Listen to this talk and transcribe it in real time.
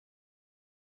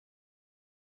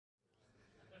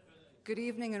Good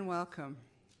evening and welcome.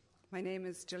 My name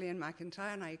is Gillian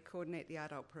McIntyre and I coordinate the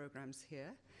adult programs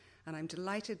here. And I'm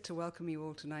delighted to welcome you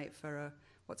all tonight for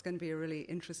what's going to be a really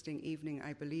interesting evening,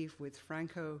 I believe, with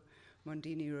Franco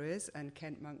Mondini Ruiz and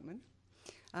Kent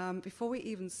Monkman. Before we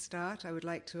even start, I would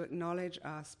like to acknowledge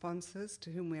our sponsors,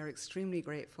 to whom we are extremely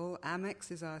grateful.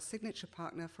 Amex is our signature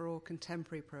partner for all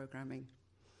contemporary programming.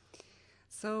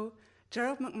 So,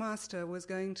 Gerald McMaster was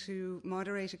going to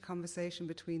moderate a conversation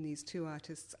between these two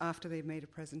artists after they've made a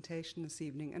presentation this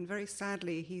evening, and very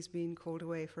sadly, he's been called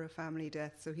away for a family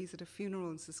death, so he's at a funeral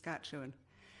in Saskatchewan.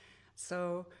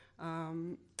 So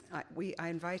I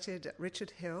invited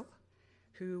Richard Hill,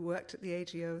 who worked at the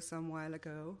AGO some while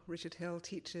ago. Richard Hill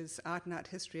teaches art and art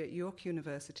history at York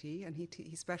University, and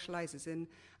he specializes in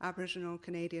Aboriginal,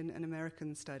 Canadian, and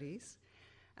American studies,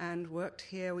 and worked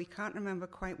here. We can't remember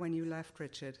quite when you left,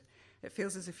 Richard. It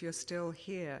feels as if you're still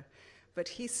here. But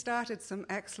he started some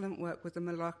excellent work with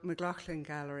the McLaughlin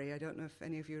Gallery. I don't know if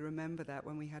any of you remember that,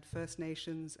 when we had First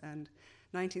Nations and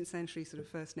 19th century sort of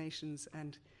First Nations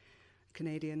and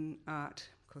Canadian art.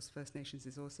 Of course, First Nations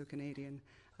is also Canadian.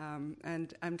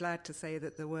 And I'm glad to say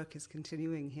that the work is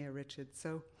continuing here, Richard.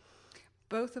 So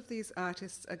both of these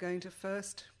artists are going to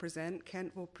first present.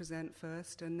 Kent will present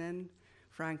first, and then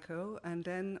Franco, and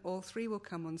then all three will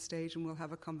come on stage and we'll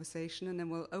have a conversation, and then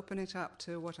we'll open it up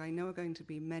to what I know are going to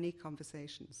be many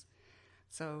conversations.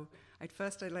 So I'd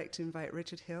like to invite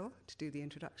Richard Hill to do the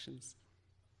introductions.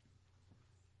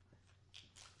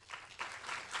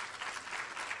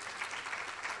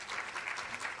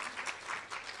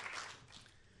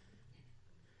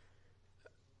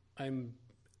 I'm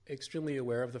extremely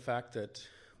aware of the fact that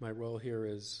my role here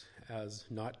is as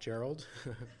not Gerald.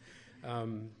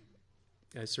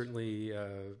 I certainly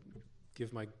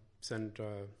send,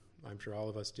 I'm sure all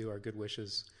of us do, our good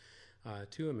wishes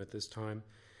to him at this time.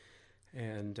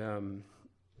 And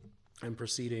I'm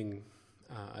proceeding,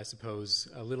 I suppose,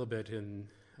 a little bit in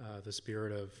the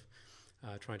spirit of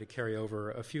trying to carry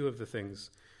over a few of the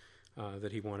things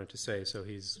that he wanted to say. So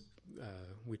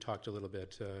we talked a little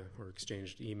bit or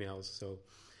exchanged emails, so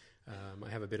I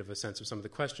have a bit of a sense of some of the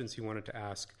questions he wanted to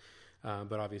ask,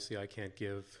 but obviously I can't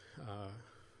give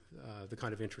the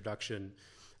kind of introduction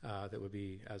that would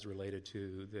be as related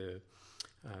to the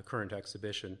current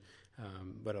exhibition,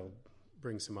 but I'll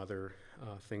bring some other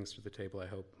things to the table, I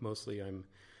hope. Mostly I'm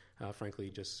frankly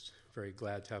just very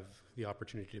glad to have the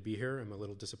opportunity to be here. I'm a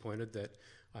little disappointed that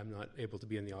I'm not able to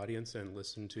be in the audience and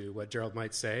listen to what Gerald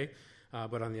might say,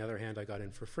 but on the other hand, I got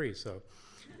in for free, so.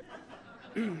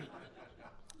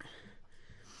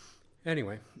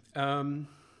 Anyway, I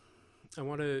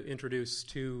want to introduce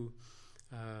two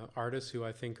artists who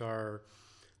I think are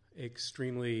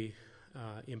extremely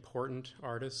important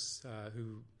artists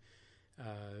who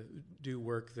do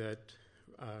work that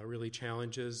really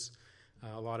challenges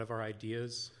a lot of our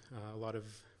ideas, a lot of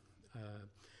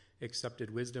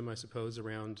accepted wisdom, I suppose,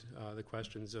 around the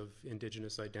questions of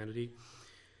Indigenous identity.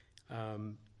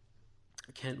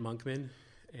 Kent Monkman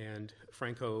and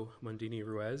Franco Mondini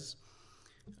Ruiz.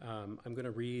 I'm going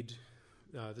to read,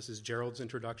 this is Gerald's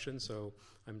introduction, so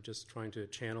I'm just trying to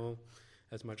channel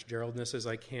as much Geraldness as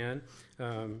I can.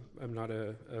 I'm not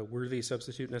a worthy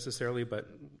substitute necessarily, but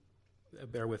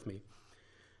bear with me.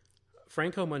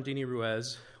 Franco Mondini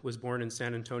Ruiz was born in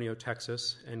San Antonio,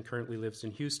 Texas, and currently lives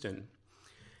in Houston.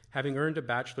 Having earned a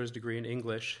bachelor's degree in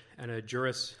English and a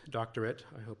Juris Doctorate,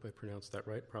 I hope I pronounced that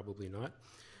right, probably not,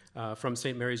 from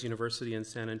St. Mary's University in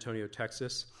San Antonio,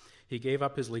 Texas, he gave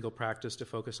up his legal practice to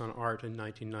focus on art in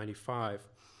 1995.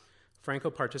 Franco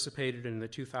participated in the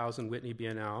 2000 Whitney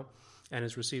Biennale and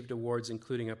has received awards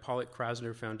including a Pollock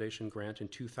Krasner Foundation grant in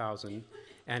 2000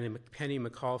 and a Penny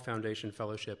McCall Foundation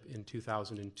Fellowship in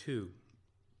 2002.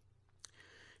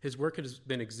 His work has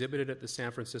been exhibited at the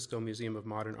San Francisco Museum of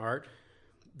Modern Art,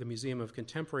 the Museum of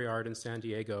Contemporary Art in San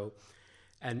Diego,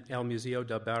 and El Museo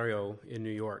del Barrio in New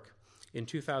York. In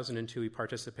 2002, he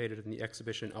participated in the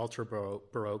exhibition Ultra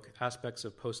Baroque, Aspects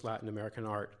of Post-Latin American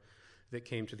Art, that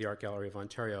came to the Art Gallery of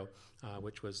Ontario,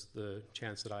 which was the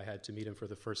chance that I had to meet him for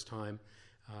the first time.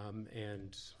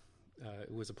 And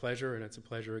it was a pleasure, and it's a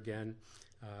pleasure again.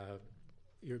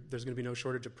 There's going to be no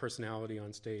shortage of personality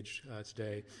on stage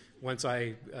today once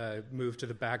I move to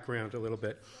the background a little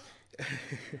bit.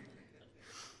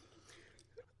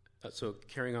 So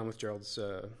carrying on with Gerald's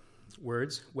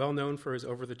words, well known for his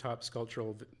over-the-top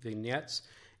sculptural vignettes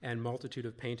and multitude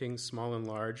of paintings, small and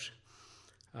large,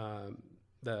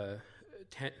 the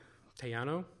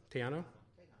Tejano,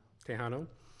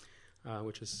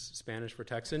 which is Spanish for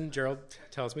Texan. Gerald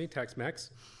tells me,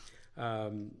 Tex-Mex.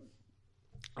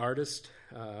 Artist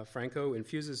Franco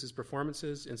infuses his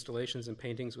performances, installations, and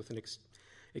paintings with an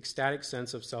ecstatic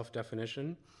sense of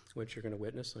self-definition, which you're going to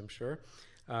witness, I'm sure.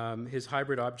 His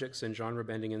hybrid objects and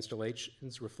genre-bending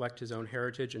installations reflect his own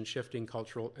heritage and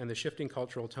the shifting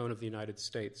cultural tone of the United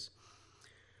States.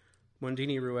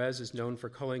 Mondini Ruiz is known for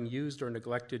culling used or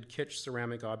neglected kitsch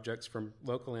ceramic objects from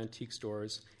local antique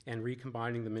stores and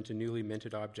recombining them into newly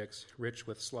minted objects, rich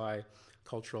with sly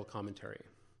cultural commentary.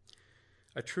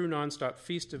 A true nonstop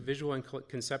feast of visual and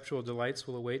conceptual delights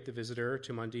will await the visitor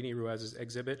to Mondini Ruiz's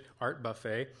exhibit, Art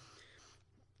Buffet.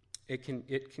 It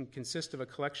can consist of a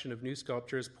collection of new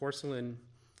sculptures,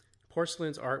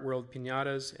 porcelain's art world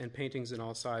piñatas, and paintings in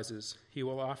all sizes. He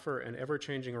will offer an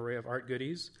ever-changing array of art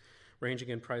goodies, ranging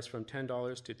in price from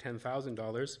 $10 to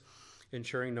 $10,000,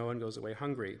 ensuring no one goes away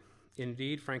hungry.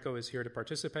 Indeed, Franco is here to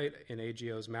participate in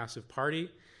AGO's massive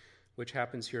party, which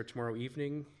happens here tomorrow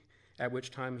evening, at which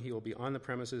time he will be on the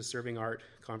premises serving art,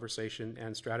 conversation,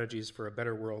 and strategies for a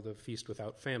better world of feast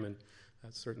without famine.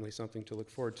 That's certainly something to look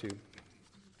forward to.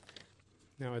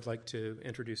 Now I'd like to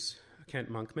introduce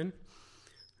Kent Monkman.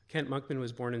 Kent Monkman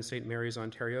was born in St. Mary's,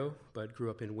 Ontario, but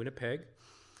grew up in Winnipeg.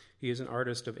 He is an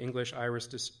artist of English-Irish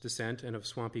descent and of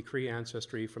Swampy Cree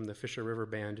ancestry from the Fisher River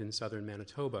Band in southern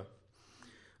Manitoba.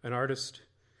 An artist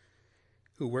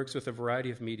who works with a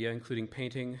variety of media, including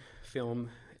painting,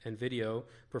 film, and video,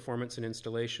 performance, and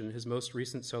installation. His most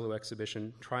recent solo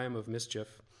exhibition, Triumph of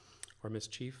Mischief, or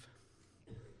Mischief,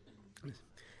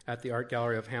 at the Art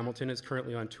Gallery of Hamilton, is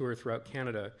currently on tour throughout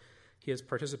Canada. He has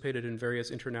participated in various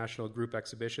international group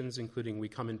exhibitions, including We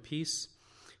Come in Peace,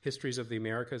 Histories of the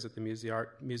Americas at the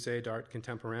Musée d'Art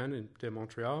Contemporain de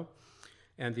Montreal,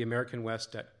 and the American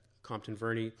West at Compton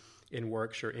Verney in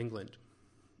Warwickshire, England,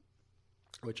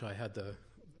 which I had the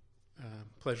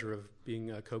pleasure of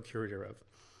being a co-curator of.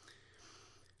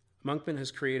 Monkman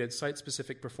has created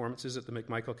site-specific performances at the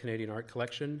McMichael Canadian Art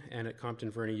Collection and at Compton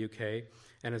Verney, UK,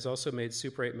 and has also made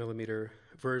Super 8mm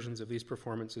versions of these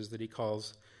performances that he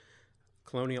calls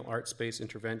colonial art space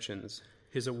interventions.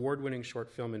 His award-winning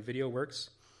short film and video works,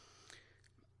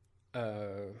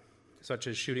 such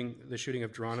as the shooting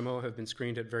of Geronimo, have been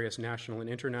screened at various national and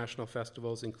international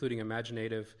festivals, including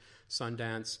Imaginative,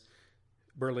 Sundance,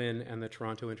 Berlin, and the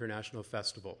Toronto International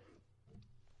Festival.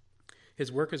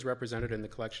 His work is represented in the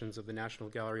collections of the National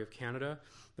Gallery of Canada,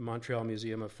 the Montreal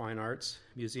Museum of Fine Arts,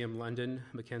 Museum London,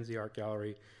 Mackenzie Art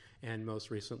Gallery, and most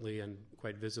recently and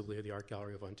quite visibly the Art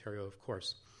Gallery of Ontario, of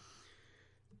course.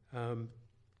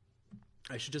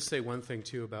 I should just say one thing,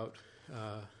 too, about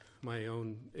my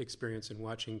own experience in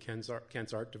watching Kent's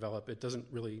art develop. It doesn't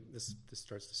really, this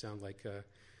starts to sound like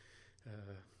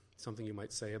something you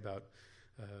might say about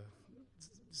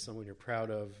someone you're proud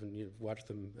of and you've watched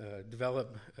them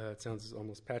develop. It sounds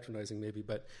almost patronizing maybe,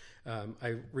 but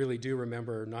I really do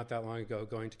remember not that long ago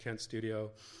going to Kent's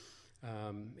studio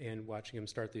and watching him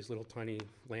start these little tiny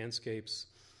landscapes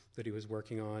that he was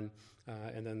working on.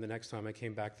 And then the next time I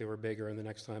came back, they were bigger, and the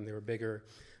next time they were bigger.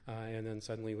 And then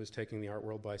suddenly he was taking the art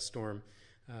world by storm,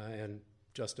 and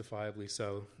justifiably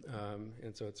so.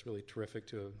 And so it's really terrific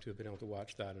to have been able to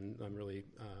watch that, and I'm really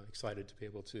excited to be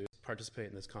able to participate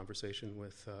in this conversation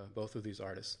with both of these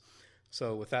artists.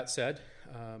 So with that said,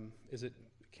 is it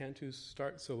Kent who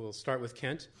starts? So we'll start with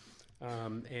Kent,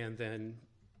 and then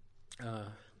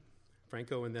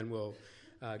Franco, and then we'll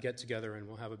get together and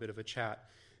we'll have a bit of a chat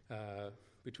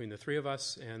between the three of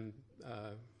us, and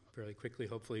fairly quickly,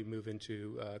 hopefully, move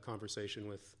into a conversation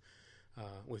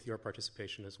with your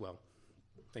participation as well.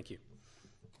 Thank you.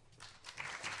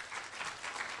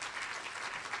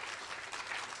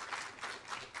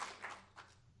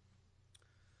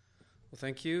 Well,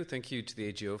 thank you. Thank you to the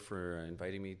AGO for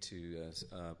inviting me to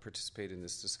participate in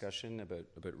this discussion about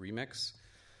Remix.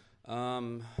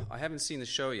 I haven't seen the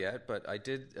show yet, but I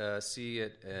did see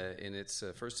it in its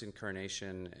first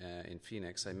incarnation in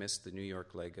Phoenix. I missed the New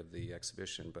York leg of the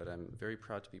exhibition, but I'm very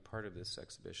proud to be part of this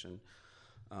exhibition.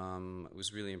 I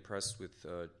was really impressed with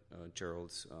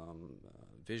Gerald's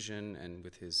vision and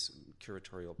with his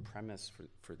curatorial premise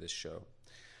for this show.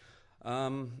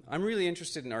 I'm really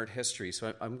interested in art history,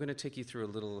 so I'm going to take you through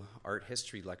a little art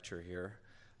history lecture here.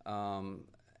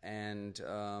 And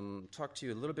talk to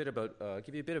you a little bit about,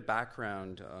 give you a bit of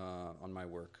background on my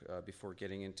work before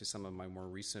getting into some of my more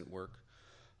recent work.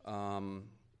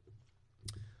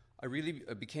 I really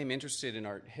became interested in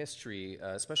art history,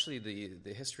 especially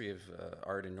the history of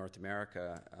art in North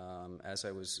America, as I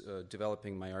was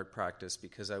developing my art practice,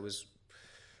 because I was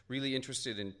really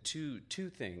interested in two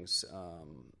things.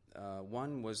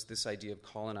 One was this idea of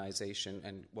colonization,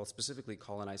 and well, specifically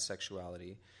colonized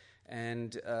sexuality,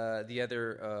 And the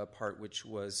other part, which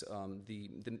was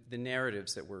the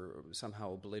narratives that were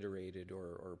somehow obliterated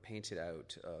or painted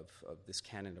out of this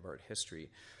canon of art history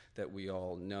that we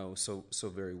all know so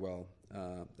very well.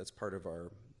 That's part of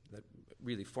that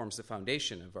really forms the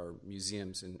foundation of our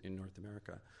museums in North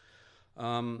America.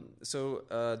 So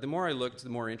the more I looked, the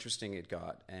more interesting it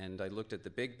got. And I looked at the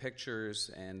big pictures,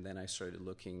 and then I started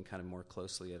looking kind of more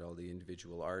closely at all the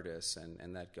individual artists,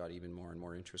 and that got even more and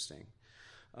more interesting.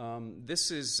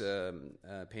 This is a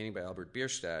painting by Albert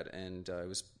Bierstadt, and I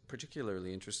was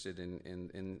particularly interested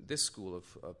in this school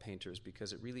of painters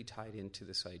because it really tied into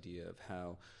this idea of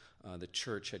how the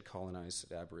church had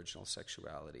colonized Aboriginal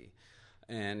sexuality.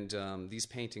 And these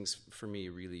paintings, for me,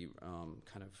 really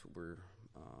kind of were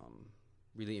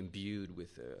really imbued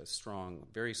with a strong,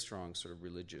 very strong sort of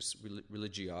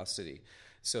religiosity.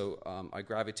 So I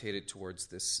gravitated towards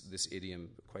this idiom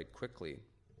quite quickly.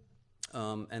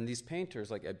 And these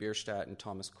painters like Ed Bierstadt and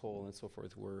Thomas Cole and so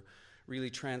forth were really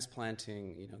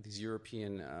transplanting, these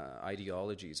European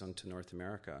ideologies onto North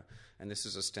America. And this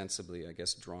is ostensibly, I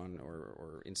guess, drawn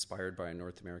or inspired by a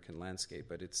North American landscape,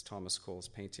 but it's Thomas Cole's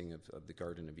painting of the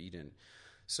Garden of Eden.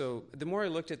 So the more I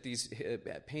looked at these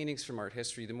paintings from art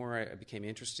history, the more I became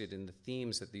interested in the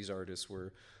themes that these artists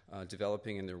were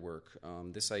developing in their work.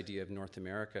 This idea of North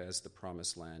America as the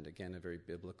promised land, again, a very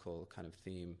biblical kind of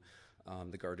theme.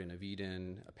 The Garden of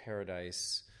Eden, a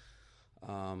paradise,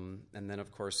 and then,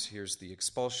 of course, here's the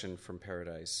expulsion from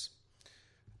paradise.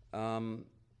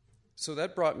 So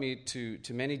that brought me to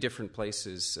many different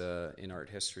places in art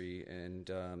history, and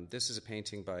this is a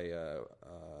painting by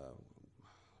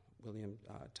William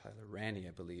Tyler Ranney,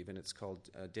 I believe, and it's called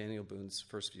Daniel Boone's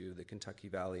First View of the Kentucky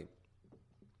Valley.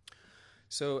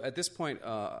 So at this point,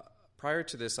 prior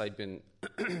to this, I'd been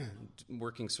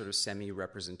working sort of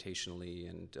semi-representationally,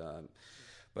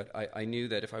 but I knew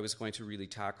that if I was going to really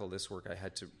tackle this work, I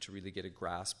had to really get a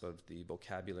grasp of the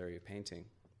vocabulary of painting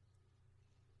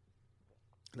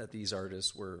that these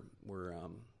artists were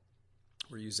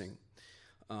using.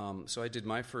 So I did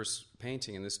my first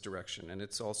painting in this direction, and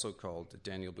it's also called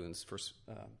Daniel Boone's First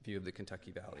View of the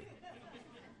Kentucky Valley.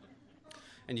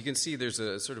 And you can see there's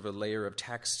a sort of a layer of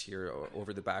text here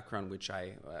over the background, which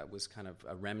I was kind of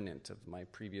a remnant of my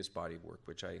previous body of work,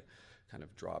 which I kind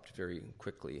of dropped very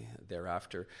quickly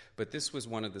thereafter. But this was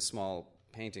one of the small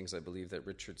paintings, I believe, that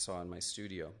Richard saw in my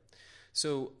studio.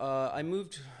 So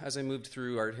as I moved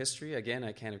through art history, again,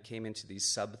 I kind of came into these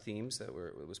sub-themes that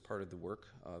was part of the work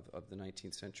of the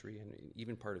 19th century and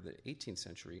even part of the 18th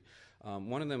century.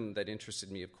 One of them that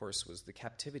interested me, of course, was the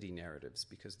captivity narratives,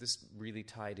 because this really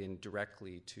tied in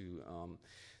directly to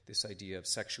this idea of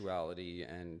sexuality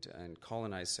and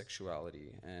colonized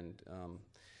sexuality. And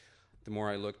the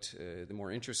more I looked, the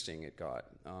more interesting it got.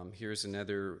 Here's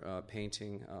another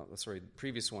painting. The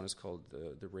previous one is called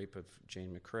The Rape of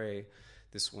Jane McCrae.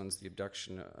 This one's the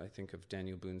abduction, I think, of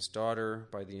Daniel Boone's daughter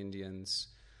by the Indians.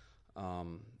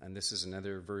 And this is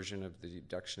another version of the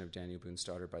abduction of Daniel Boone's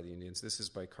daughter by the Indians. This is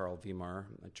by Karl Weimar,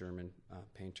 a German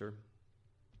painter.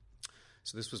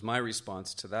 So this was my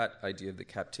response to that idea of the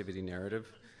captivity narrative.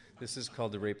 This is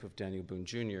called The Rape of Daniel Boone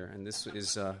Jr., and this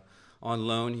is on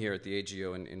loan here at the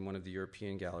AGO in one of the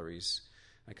European galleries.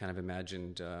 I kind of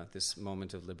imagined this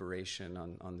moment of liberation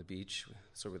on the beach,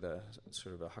 sort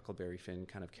of a Huckleberry Finn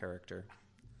kind of character.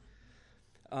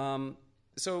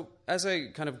 So as I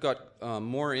kind of got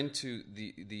more into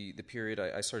the period,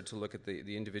 I started to look at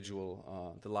the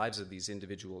individual, the lives of these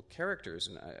individual characters,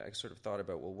 and I sort of thought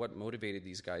about, well, what motivated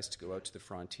these guys to go out to the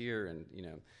frontier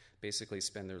and basically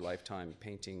spend their lifetime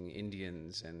painting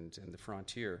Indians and the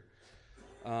frontier.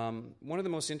 One of the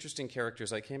most interesting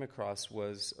characters I came across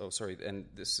was, and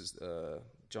this is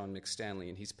John McStanley,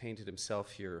 and he's painted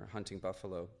himself here hunting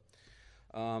buffalo.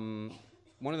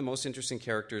 One of the most interesting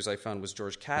characters I found was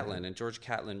George Catlin, and George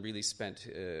Catlin really spent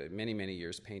many, many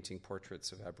years painting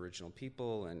portraits of Aboriginal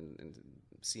people and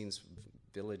scenes of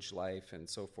village life and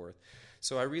so forth.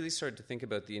 So I really started to think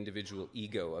about the individual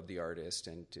ego of the artist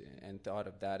and thought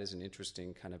of that as an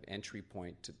interesting kind of entry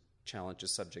point to challenge the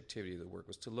subjectivity of the work,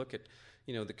 was to look at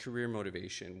the career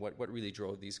motivation, what really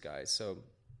drove these guys. So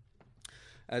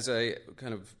as I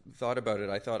kind of thought about it,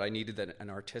 I thought I needed an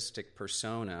artistic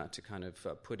persona to kind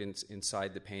of put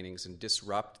inside the paintings and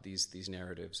disrupt these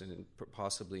narratives and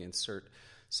possibly insert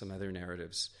some other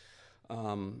narratives.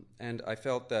 And I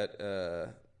felt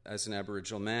that as an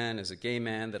Aboriginal man, as a gay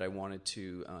man, that I wanted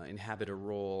to inhabit a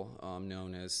role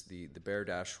known as the Bear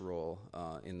Dash role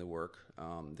in the work.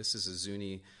 This is a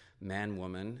Zuni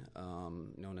man-woman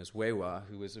known as Wewa,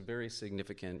 who was a very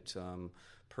significant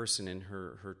person in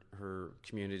her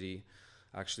community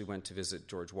actually went to visit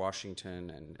George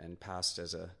Washington and passed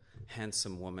as a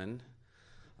handsome woman.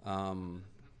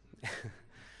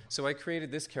 So I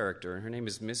created this character, and her name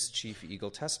is Mischief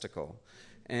Eagle Testicle.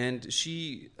 And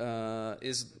she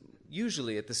is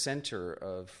usually at the center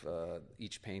of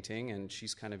each painting, and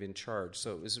she's kind of in charge.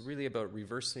 So it was really about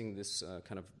reversing this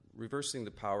reversing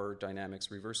the power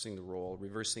dynamics, reversing the role,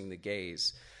 reversing the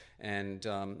gaze. And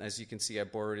as you can see, I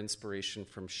borrowed inspiration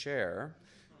from Cher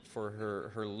for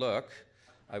her look.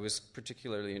 I was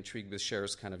particularly intrigued with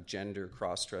Cher's kind of gender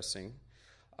cross-dressing.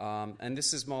 And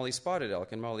this is Molly Spotted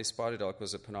Elk, and Molly Spotted Elk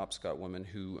was a Penobscot woman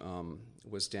who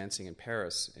was dancing in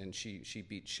Paris, and she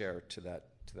beat Cher to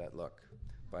that look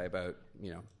by about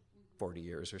 40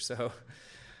 years or so.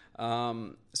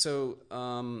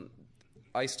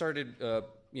 I started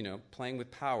playing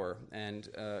with power and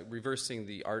reversing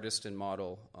the artist and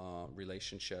model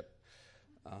relationship.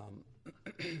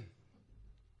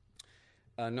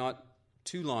 Not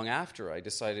too long after, I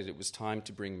decided it was time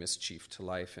to bring Mischief to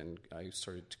life, and I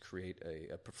started to create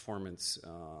a performance.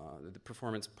 The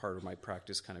performance part of my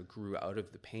practice kind of grew out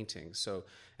of the painting. So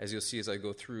as you'll see as I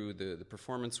go through the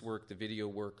performance work, the video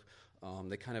work,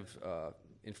 they kind of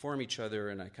inform each other,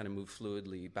 and I kind of move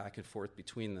fluidly back and forth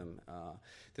between them.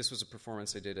 This was a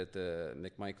performance I did at the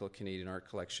McMichael Canadian Art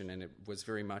Collection, and it was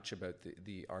very much about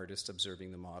the artist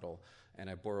observing the model, and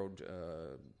I borrowed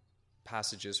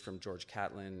passages from George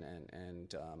Catlin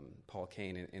and Paul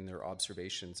Kane in their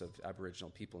observations of Aboriginal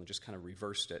people, and just kind of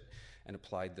reversed it and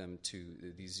applied them to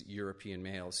these European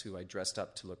males who I dressed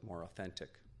up to look more authentic.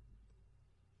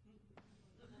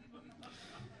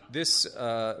 This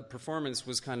performance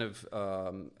was kind of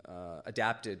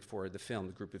adapted for the film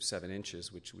The Group of 7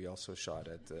 Inches, which we also shot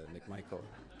at the McMichael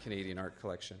Canadian Art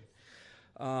Collection.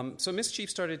 So Mischief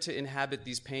started to inhabit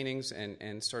these paintings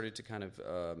and started to kind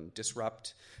of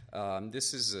disrupt.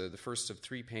 This is the first of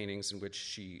 3 paintings in which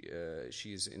she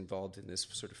is involved in this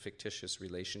sort of fictitious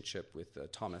relationship with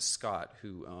Thomas Scott,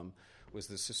 who was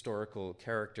this historical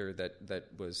character that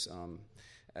was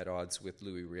at odds with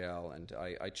Louis Riel. And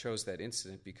I chose that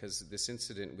incident because this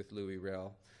incident with Louis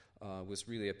Riel was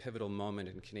really a pivotal moment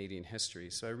in Canadian history.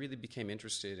 So I really became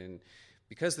interested in,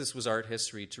 because this was art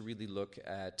history, to really look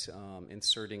at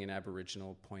inserting an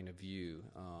Aboriginal point of view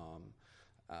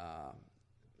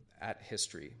at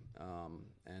history.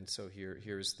 And so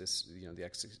here's this,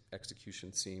 the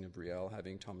execution scene of Riel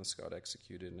having Thomas Scott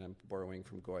executed, and I'm borrowing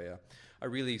from Goya. I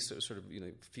really sort of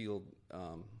feel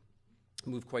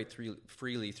move quite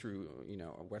freely through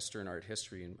Western art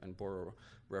history and borrow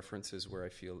references where I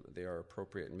feel they are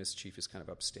appropriate, and Mischief is kind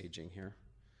of upstaging here.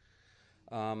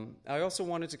 I also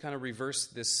wanted to kind of reverse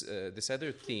this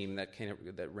other theme that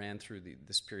ran through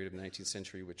this period of the 19th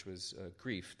century, which was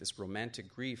grief, this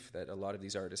romantic grief that a lot of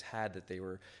these artists had, that they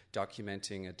were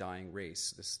documenting a dying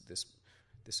race,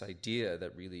 this idea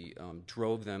that really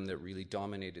drove them, that really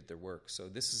dominated their work. So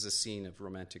this is a scene of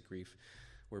romantic grief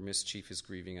where Mischief is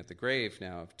grieving at the grave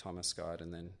now of Thomas Scott,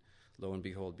 and then lo and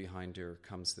behold, behind her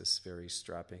comes this very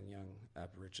strapping young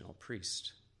Aboriginal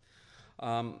priest.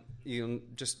 You'll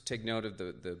just take note of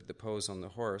the pose on the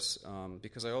horse,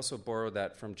 because I also borrowed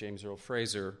that from James Earl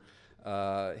Fraser,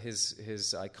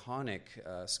 his iconic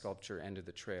sculpture, End of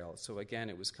the Trail. So again,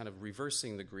 it was kind of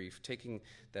reversing the grief, taking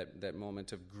that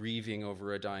moment of grieving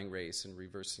over a dying race and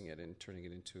reversing it and turning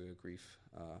it into a grief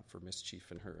for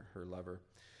Mischief and her lover.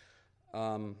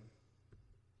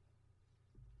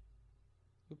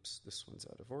 Oops, this one's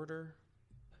out of order.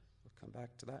 We'll come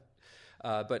back to that.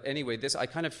 But anyway, I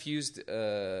kind of fused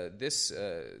this.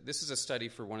 This is a study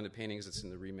for one of the paintings that's in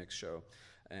the Remix show,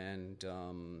 and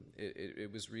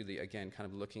it was really, again, kind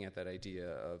of looking at that idea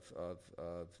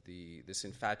of this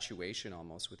infatuation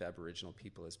almost with Aboriginal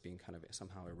people as being kind of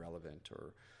somehow irrelevant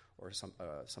or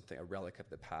something, a relic of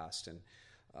the past. And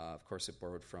of course, it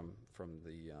borrowed from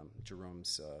the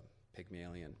Jerome's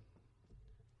Pygmalion.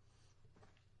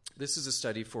 This is a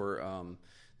study for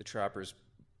the Trappers.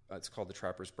 It's called The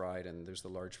Trapper's Bride, and there's the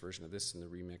large version of this in the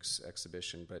Remix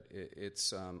exhibition. But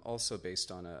it's also based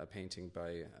on a painting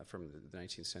from the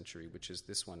 19th century, which is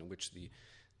this one, in which the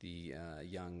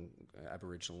young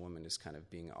Aboriginal woman is kind of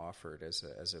being offered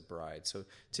as a bride. So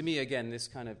to me, again, this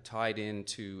kind of tied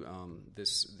into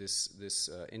this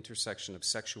intersection of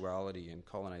sexuality and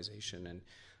colonization, and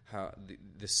how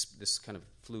this kind of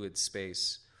fluid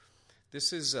space.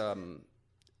 This is a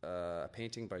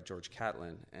painting by George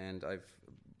Catlin, and I've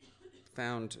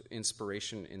found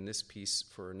inspiration in this piece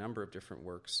for a number of different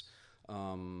works.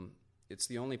 It's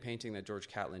the only painting that George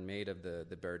Catlin made of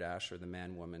the Berdache or the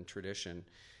man-woman tradition,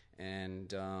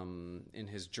 and in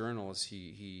his journals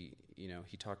he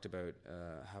he talked about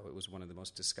how it was one of the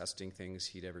most disgusting things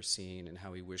he'd ever seen, and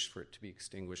how he wished for it to be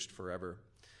extinguished forever.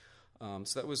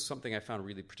 So that was something I found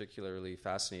really particularly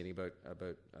fascinating about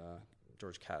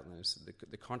George Catlin, is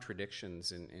the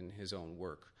contradictions in his own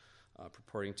work,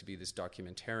 purporting to be this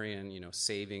documentarian,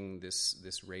 saving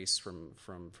this race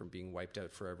from being wiped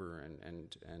out forever,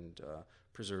 and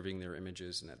preserving their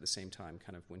images, and at the same time,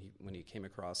 kind of when he came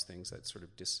across things that sort of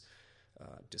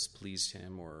displeased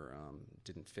him or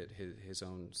didn't fit his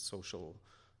own social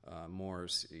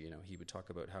mores, he would talk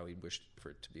about how he wished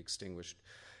for it to be extinguished.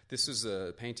 This is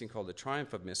a painting called The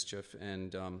Triumph of Mischief,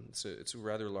 and it's a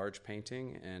rather large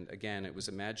painting, and again, it was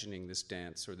imagining this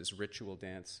dance, or this ritual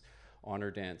dance,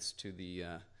 honor dance to the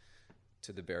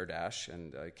Bear Dash,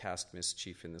 and I cast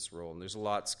Mischief in this role. And there's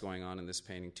lots going on in this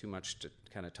painting, too much to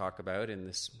kind of talk about in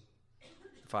this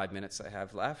 5 minutes I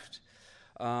have left.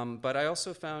 But I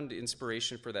also found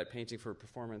inspiration for that painting for a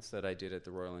performance that I did at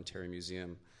the Royal Ontario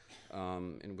Museum,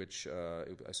 in which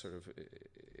it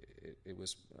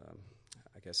was,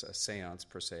 I guess, a seance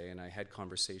per se, and I had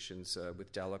conversations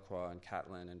with Delacroix and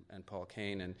Catlin and Paul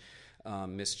Kane, and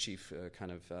Mischief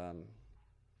kind of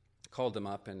called them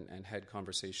up and had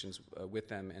conversations with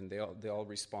them, and they all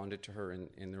responded to her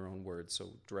in their own words, so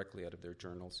directly out of their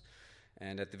journals.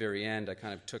 And at the very end, I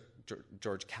kind of took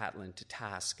George Catlin to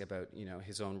task about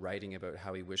his own writing about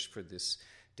how he wished for this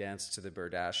dance to the Bear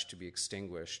Dash to be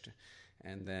extinguished.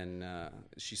 And then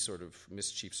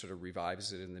Mischief sort of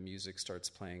revives it, and the music starts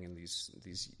playing, and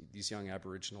these young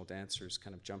Aboriginal dancers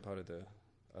kind of jump out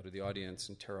of the audience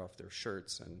and tear off their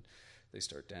shirts, and they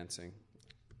start dancing.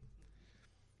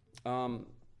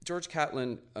 George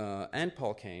Catlin and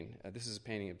Paul Kane, this is a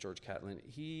painting of George Catlin,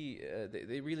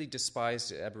 they really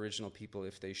despised Aboriginal people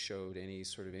if they showed any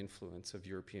sort of influence of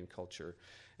European culture.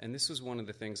 And this was one of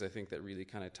the things I think that really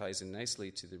kind of ties in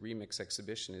nicely to the Remix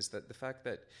exhibition, is that the fact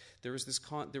that there was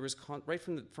right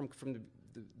from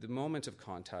the moment of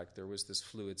contact, there was this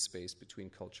fluid space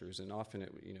between cultures, and often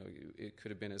it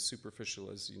could have been as superficial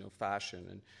as fashion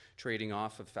and trading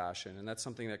off of fashion, and that's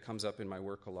something that comes up in my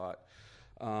work a lot.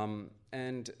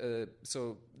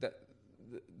 So that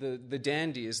the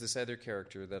dandy is this other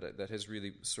character that has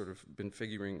really sort of been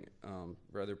figuring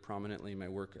rather prominently in my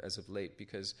work as of late,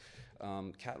 because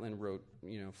Catlin wrote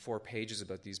 4 pages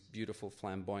about these beautiful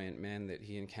flamboyant men that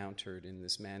he encountered in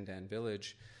this Mandan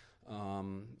village.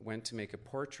 Went to make a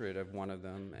portrait of one of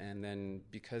them, and then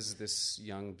because this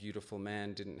young beautiful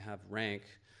man didn't have rank,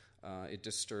 it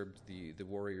disturbed the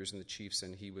warriors and the chiefs,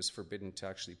 and he was forbidden to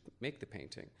actually make the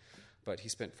painting. But he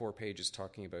spent 4 pages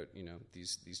talking about,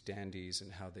 these dandies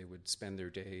and how they would spend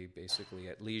their day basically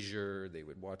at leisure. They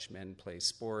would watch men play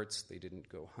sports. They didn't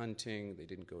go hunting. They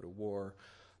didn't go to war.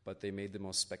 But they made the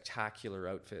most spectacular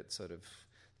outfits out of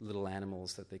little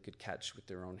animals that they could catch with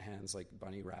their own hands, like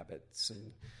bunny rabbits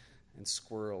and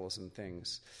squirrels and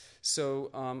things.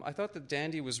 So I thought that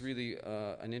dandy was really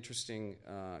an interesting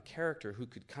character who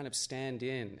could kind of stand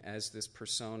in as this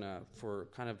persona for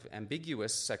kind of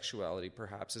ambiguous sexuality,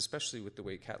 perhaps, especially with the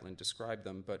way Catlin described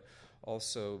them, but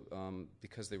also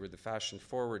because they were the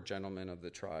fashion-forward gentlemen of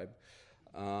the tribe.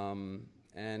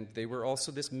 And they were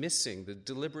also this missing, the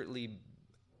deliberately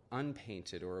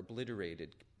unpainted or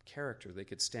obliterated character. They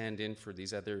could stand in for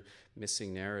these other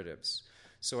missing narratives.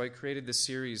 So I created this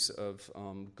series of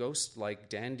ghost-like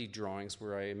dandy drawings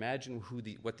where I imagine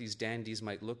what these dandies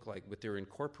might look like with their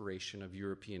incorporation of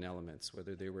European elements,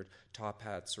 whether they were top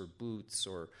hats or boots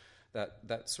or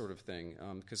that sort of thing.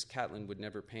 Because Catlin would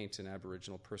never paint an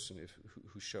Aboriginal person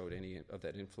who showed any of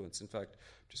that influence. In fact,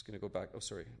 I'm just going to go back. I'm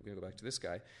going to go back to this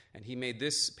guy. And he made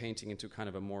this painting into kind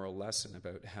of a moral lesson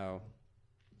about how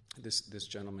this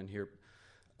gentleman here,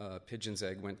 Pigeon's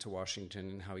Egg, went to Washington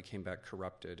and how he came back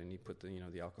corrupted, and he put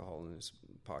the alcohol in his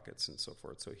pockets and so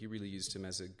forth. So he really used him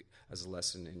as a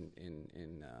lesson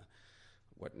in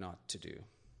what not to do.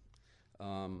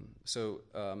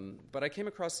 But I came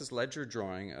across this ledger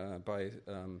drawing by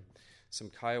some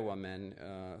Kiowa men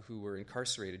who were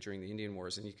incarcerated during the Indian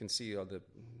Wars, and you can see all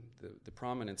the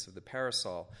prominence of the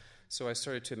parasol. So I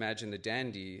started to imagine the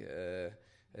dandy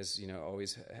as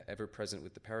always ever present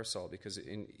with the parasol, because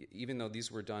even though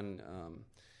these were done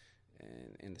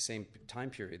in the same time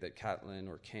period that Catlin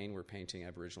or Kane were painting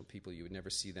Aboriginal people, you would never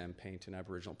see them paint an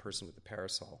Aboriginal person with a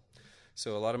parasol.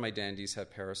 So a lot of my dandies have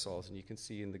parasols, and you can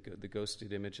see in the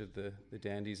ghosted image of the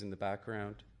dandies in the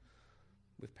background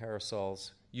with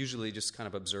parasols, usually just kind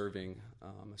of observing,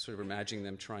 sort of imagining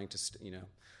them trying to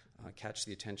catch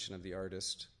the attention of the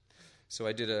artist. So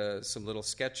I did some little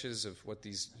sketches of what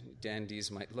these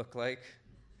dandies might look like.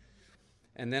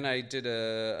 And then I did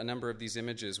a number of these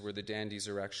images where the dandies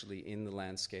are actually in the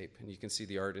landscape, and you can see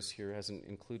the artist here hasn't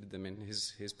included them in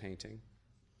his painting.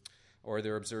 Or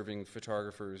they're observing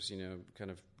photographers,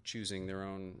 kind of choosing their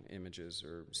own images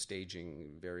or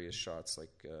staging various shots, like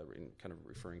kind of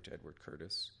referring to Edward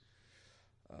Curtis.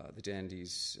 The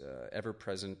dandies, ever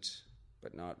present,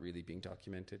 but not really being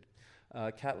documented.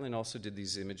 Catlin also did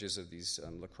these images of these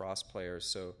lacrosse players,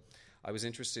 so I was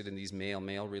interested in these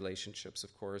male-male relationships,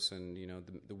 of course, and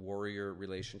the warrior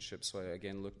relationships. So I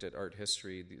again looked at art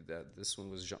history. This one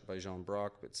was by Jean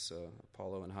Brock. It's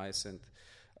Apollo and Hyacinth.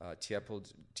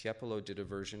 Tiepolo did a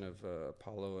version of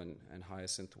Apollo and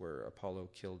Hyacinth where Apollo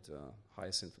killed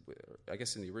Hyacinth. I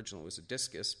guess in the original it was a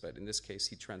discus, but in this case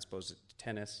he transposed it to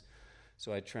tennis.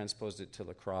 So I transposed it to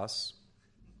lacrosse.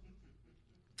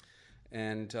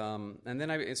 And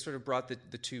then I sort of brought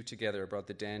the two together. I brought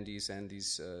the dandies and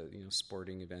these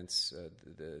sporting events,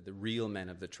 the real men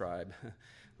of the tribe,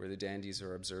 where the dandies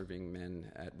are observing men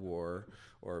at war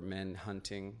or men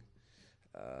hunting,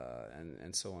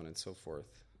 and so on and so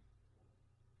forth.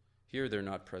 Here they're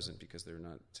not present because they're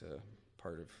not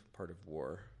part of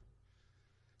war.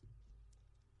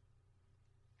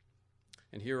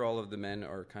 And here all of the men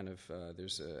are kind of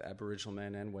there's Aboriginal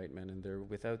men and white men, and they're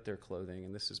without their clothing.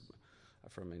 And this is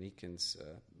from an Eakins,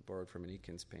 borrowed from an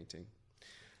Eakins painting.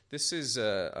 This is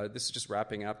just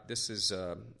wrapping up. This is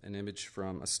an image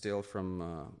from a still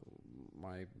from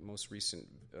my most recent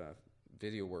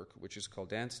video work, which is called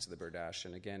Dance to the Berdache.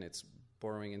 And again, it's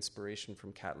borrowing inspiration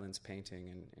from Catlin's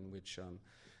painting, in which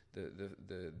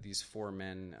these four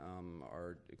men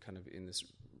are kind of in this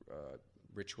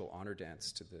ritual honor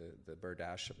dance to the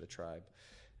Berdache of the tribe.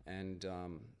 And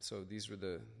so these are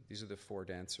the four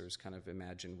dancers kind of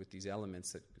imagined with these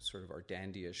elements that sort of are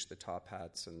dandyish, the top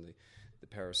hats and the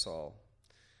parasol.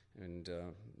 And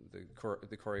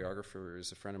the choreographer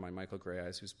is a friend of mine, Michael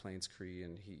Greyeyes, who's Plains Cree,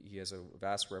 and he has a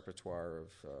vast repertoire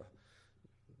of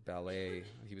ballet.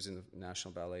 He was in the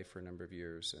National Ballet for a number of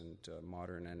years, and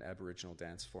modern and Aboriginal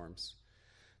dance forms.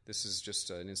 This is just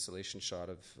an installation shot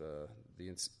of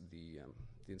the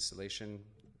installation,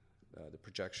 the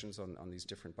projections on these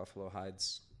different buffalo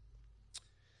hides.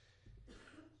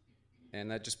 And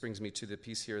that just brings me to the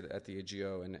piece here at the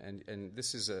AGO, and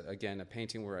this is again a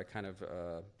painting where I kind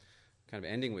of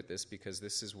ending with this, because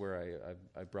this is where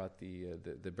I brought the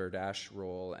Berdache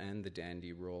role and the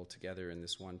dandy role together in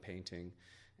this one painting,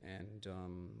 and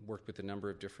worked with a number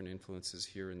of different influences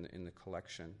here in the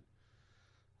collection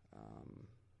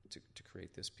to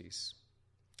create this piece.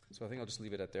 So I think I'll just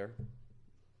leave it at there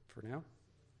for now.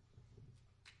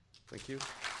 Thank you.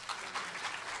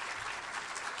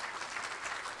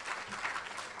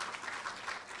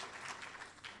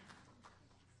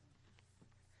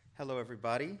 Hello,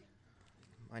 everybody.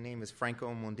 My name is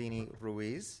Franco Mondini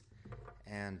Ruiz,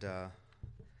 and I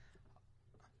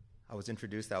was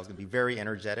introduced that I was going to be very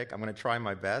energetic. I'm going to try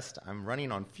my best. I'm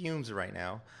running on fumes right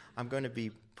now. I'm going to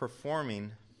be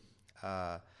performing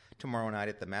tomorrow night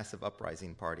at the Massive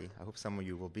Uprising Party. I hope some of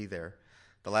you will be there.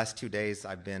 The last 2 days,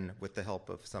 I've been, with the help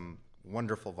of some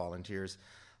wonderful volunteers,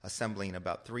 assembling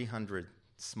about 300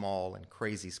 small and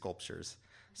crazy sculptures.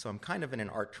 So I'm kind of in an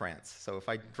art trance. So if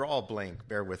I draw a blank,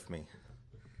 bear with me.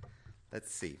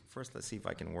 Let's see. First, let's see if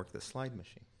I can work the slide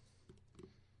machine.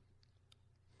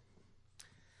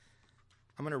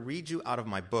 I'm going to read you out of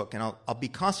my book, and I'll be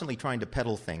constantly trying to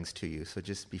peddle things to you, so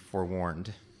just be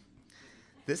forewarned.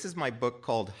 This is my book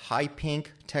called High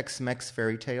Pink Tex-Mex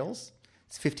Fairy Tales.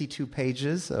 It's 52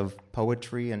 pages of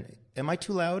poetry and... Am I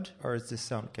too loud, or is this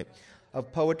sound okay?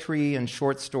 Of poetry and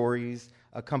short stories,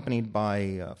 accompanied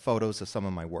by photos of some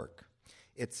of my work.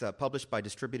 It's published by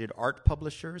Distributed Art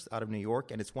Publishers out of New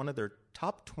York, and it's one of their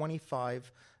top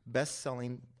 25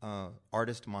 best-selling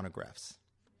artist monographs.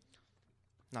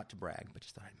 Not to brag, but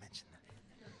just thought I'd mention that.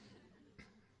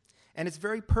 And it's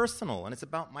very personal, and it's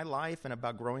about my life and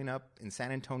about growing up in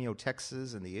San Antonio,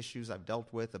 Texas, and the issues I've dealt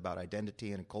with about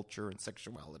identity and culture and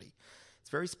sexuality. It's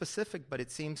very specific, but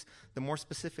it seems the more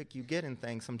specific you get in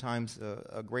things, sometimes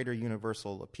a greater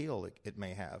universal appeal it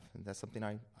may have. And that's something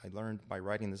I learned by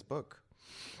writing this book.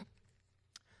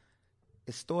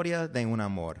 Historia de un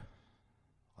amor,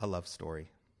 a love story.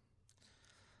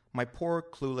 My poor,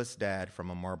 clueless dad from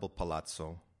a marble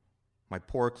palazzo. My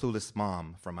poor, clueless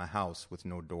mom from a house with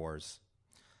no doors.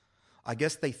 I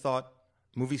guess they thought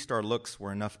movie star looks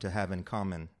were enough to have in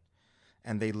common,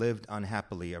 and they lived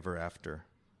unhappily ever after.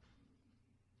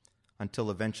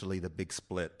 Until eventually the big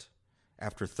split.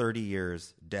 After 30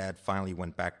 years, Dad finally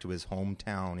went back to his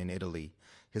hometown in Italy,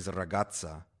 his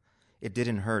ragazza. It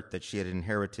didn't hurt that she had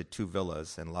inherited 2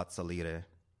 villas and lots of lire.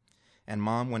 And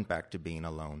Mom went back to being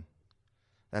alone.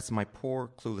 That's my poor,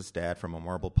 clueless dad from a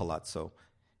marble palazzo,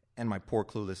 and my poor,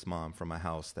 clueless mom from a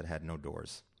house that had no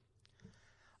doors.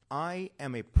 I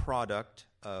am a product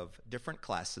of different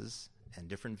classes and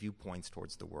different viewpoints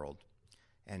towards the world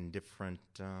and different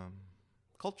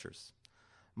cultures.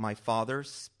 My father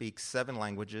speaks 7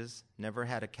 languages, never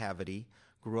had a cavity,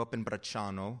 grew up in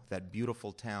Bracciano, that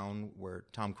beautiful town where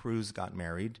Tom Cruise got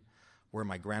married, where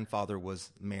my grandfather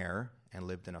was mayor and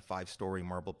lived in a 5-story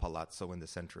marble palazzo in the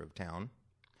center of town.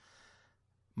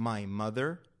 My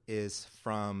mother is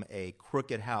from a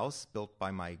crooked house built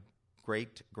by my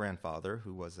great-grandfather,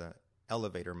 who was an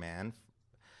elevator man,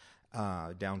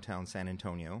 downtown San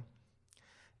Antonio.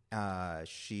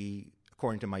 She,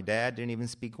 according to my dad, didn't even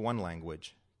speak one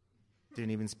language,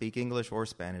 didn't even speak English or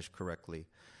Spanish correctly.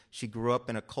 She grew up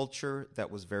in a culture that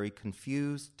was very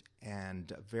confused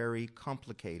and very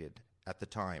complicated at the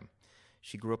time.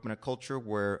 She grew up in a culture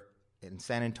where, in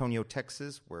San Antonio,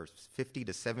 Texas, where 50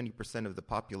 to 70% of the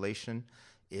population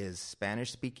is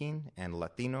Spanish-speaking and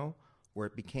Latino, where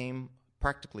it became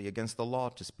practically against the law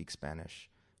to speak Spanish.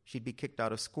 She'd be kicked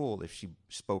out of school if she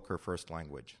spoke her first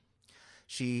language.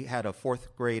 She had a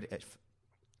 4th grade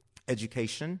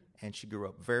education, and she grew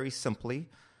up very simply,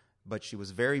 but she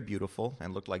was very beautiful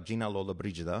and looked like Gina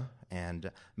Lollobrigida,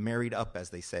 and married up, as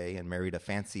they say, and married a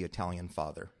fancy Italian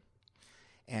father.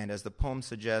 And as the poem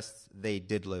suggests, they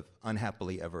did live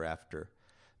unhappily ever after.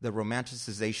 The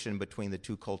romanticization between the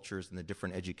two cultures and the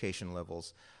different education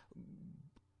levels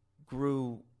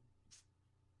grew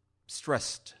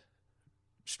stressful,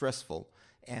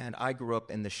 and I grew up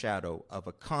in the shadow of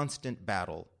a constant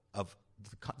battle of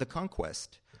the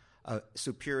conquest, a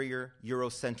superior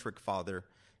Eurocentric father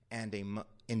and an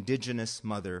indigenous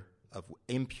mother of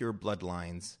impure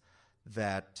bloodlines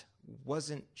that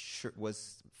was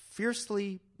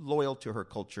fiercely loyal to her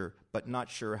culture, but not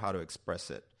sure how to express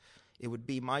it. It would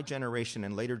be my generation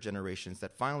and later generations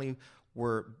that finally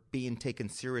were being taken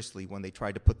seriously when they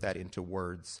tried to put that into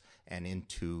words and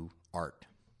into art.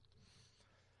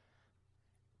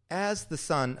 As the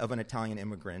son of an Italian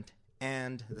immigrant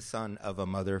and the son of a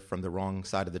mother from the wrong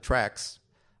side of the tracks,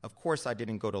 of course I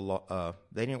didn't go to law.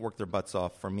 They didn't work their butts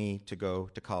off for me to go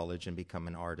to college and become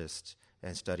an artist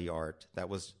and study art. That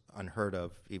was unheard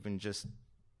of even just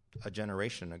a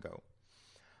generation ago.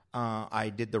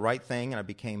 I did the right thing, and I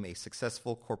became a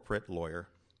successful corporate lawyer.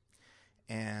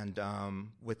 And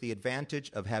with the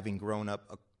advantage of having grown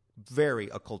up very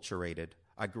acculturated,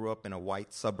 I grew up in a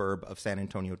white suburb of San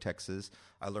Antonio, Texas.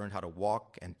 I learned how to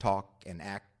walk and talk and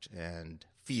act and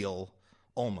feel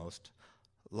almost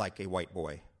like a white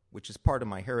boy, which is part of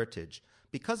my heritage.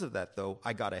 Because of that, though,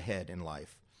 I got ahead in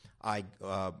life. I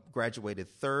graduated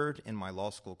 3rd in my law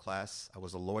school class. I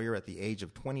was a lawyer at the age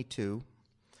of 22.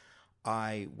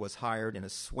 I was hired in a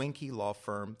swanky law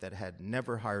firm that had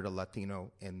never hired a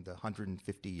Latino in the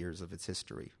 150 years of its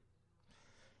history.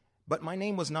 But my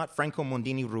name was not Franco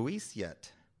Mondini Ruiz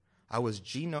yet. I was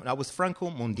Franco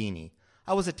Mondini.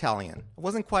 I was Italian. I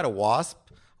wasn't quite a WASP.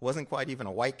 I wasn't quite even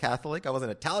a white Catholic. I was an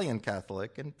Italian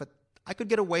Catholic, but I could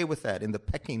get away with that in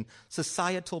the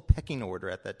societal pecking order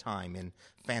at that time in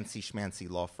fancy schmancy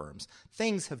law firms.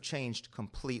 Things have changed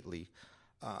completely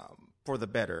for the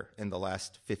better in the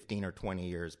last 15 or 20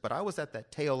 years. But I was at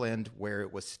that tail end where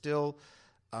it was still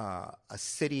a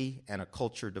city and a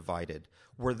culture divided,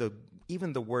 where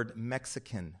even the word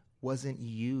Mexican wasn't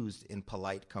used in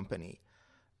polite company.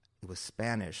 It was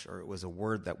Spanish, or it was a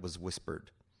word that was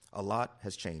whispered. A lot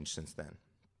has changed since then.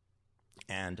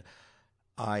 And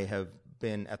I have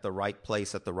been at the right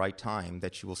place at the right time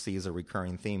that you will see as a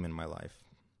recurring theme in my life.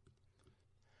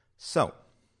 So,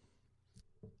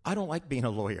 I don't like being a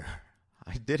lawyer.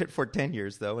 I did it for 10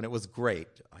 years, though, and it was great.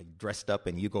 I dressed up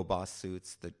in Hugo Boss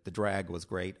suits. The drag was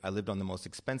great. I lived on the most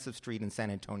expensive street in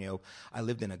San Antonio. I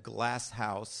lived in a glass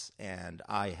house, and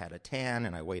I had a tan,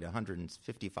 and I weighed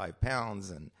 155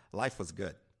 pounds, and life was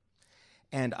good.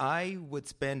 And I would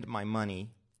spend my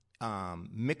money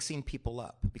mixing people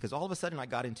up, because all of a sudden I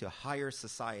got into higher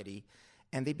society,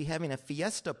 and they'd be having a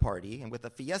fiesta party, and with a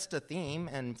fiesta theme,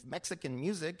 and Mexican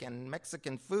music, and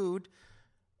Mexican food,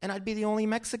 and I'd be the only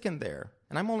Mexican there.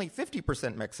 And I'm only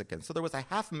 50% Mexican, so there was a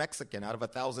half Mexican out of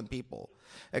 1,000 people,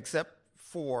 except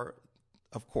for,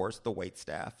 of course, the wait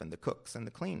staff and the cooks and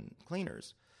the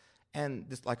cleaners. And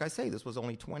this, like I say, this was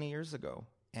only 20 years ago.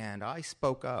 And I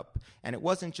spoke up, and it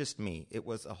wasn't just me. It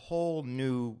was a whole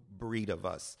new breed of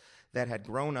us that had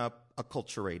grown up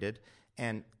acculturated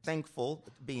and thankful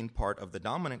being part of the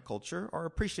dominant culture, or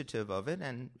appreciative of it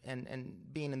and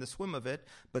being in the swim of it,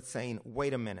 but saying,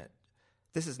 wait a minute.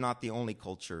 This is not the only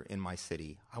culture in my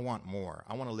city. I want more.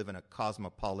 I want to live in a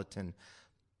cosmopolitan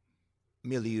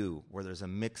milieu where there's a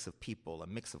mix of people, a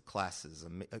mix of classes.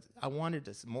 I wanted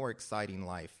a more exciting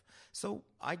life. So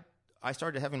I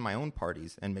started having my own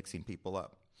parties and mixing people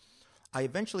up. I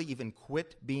eventually even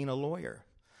quit being a lawyer.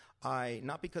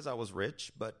 Not because I was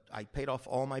rich, but I paid off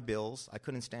all my bills. I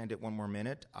couldn't stand it one more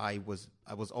minute. I was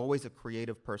always a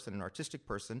creative person, an artistic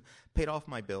person, paid off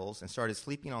my bills, and started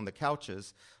sleeping on the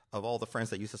couches of all the friends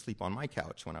that used to sleep on my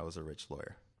couch when I was a rich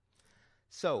lawyer.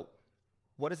 So,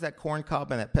 what does that corn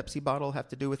cob and that Pepsi bottle have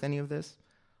to do with any of this?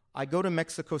 I go to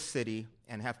Mexico City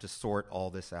and have to sort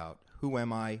all this out. Who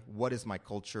am I? What is my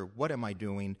culture? What am I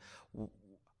doing?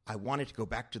 I wanted to go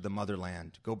back to the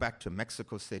motherland, go back to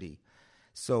Mexico City.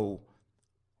 So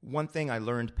one thing I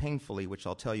learned painfully, which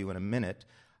I'll tell you in a minute,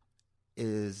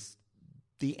 is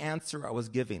the answer I was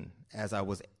giving as I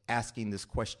was asking this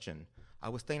question. I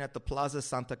was staying at the Plaza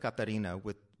Santa Catarina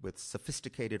with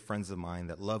sophisticated friends of mine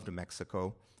that loved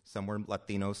Mexico. Some were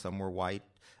Latino, some were white,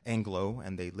 Anglo,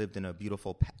 and they lived in a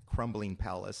beautiful crumbling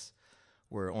palace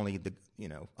where only the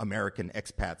American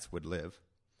expats would live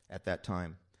at that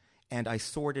time. And I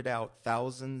sorted out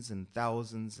thousands and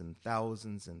thousands and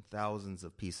thousands and thousands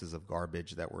of pieces of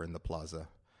garbage that were in the plaza.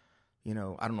 I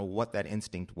don't know what that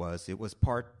instinct was. It was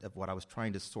part of what I was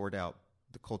trying to sort out,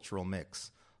 the cultural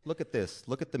mix. Look at this.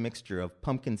 Look at the mixture of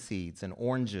pumpkin seeds and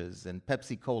oranges and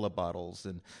Pepsi Cola bottles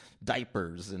and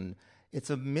diapers. And it's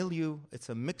a milieu, it's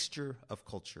a mixture of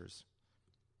cultures.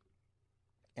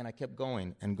 And I kept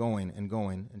going and going and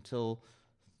going until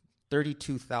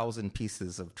 32,000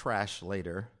 pieces of trash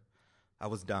later, I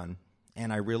was done,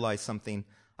 and I realized something.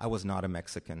 I was not a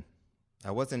Mexican. I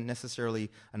wasn't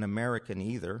necessarily an American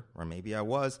either, or maybe I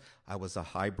was. I was a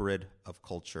hybrid of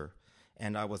culture,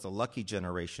 and I was a lucky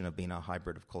generation of being a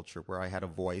hybrid of culture where I had a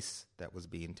voice that was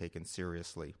being taken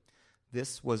seriously.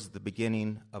 This was the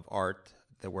beginning of art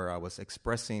where I was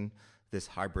expressing this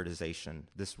hybridization,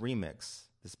 this remix,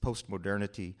 this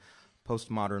postmodernity,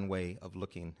 postmodern way of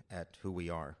looking at who we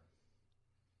are.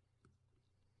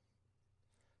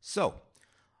 So,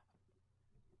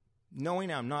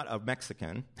 knowing I'm not a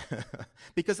Mexican,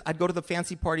 because I'd go to the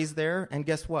fancy parties there, and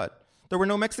guess what? There were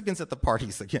no Mexicans at the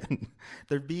parties again.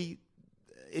 It'd be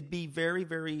very,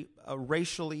 very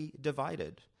racially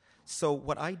divided. So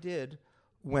what I did,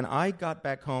 when I got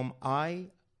back home, I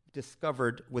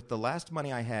discovered, with the last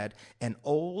money I had, an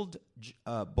old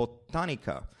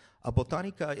Botanica. A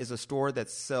Botanica is a store that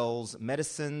sells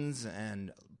medicines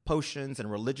and potions and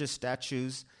religious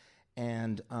statues,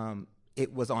 and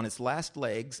it was on its last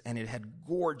legs, and it had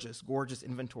gorgeous, gorgeous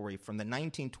inventory from the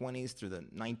 1920s through the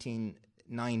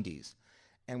 1990s.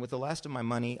 And with the last of my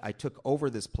money, I took over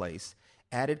this place,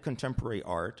 added contemporary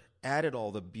art, added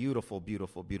all the beautiful,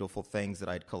 beautiful, beautiful things that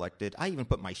I'd collected. I even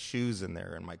put my shoes in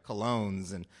there and my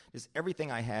colognes, and just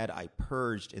everything I had, I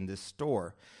purged in this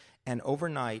store. And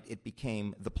overnight, it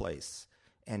became the place.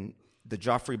 And the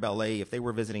Joffrey Ballet, if they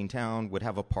were visiting town, would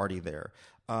have a party there.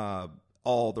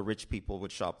 All the rich people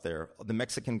would shop there. The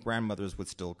Mexican grandmothers would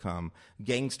still come.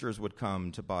 Gangsters would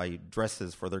come to buy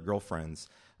dresses for their girlfriends.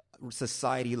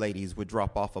 Society ladies would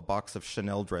drop off a box of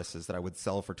Chanel dresses that I would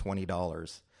sell for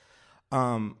 $20.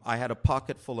 I had a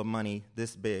pocket full of money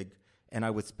this big, and I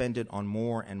would spend it on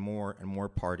more and more and more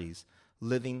parties,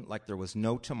 living like there was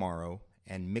no tomorrow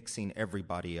and mixing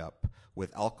everybody up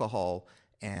with alcohol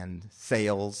and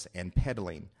sales and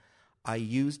peddling. I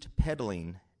used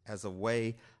peddling as a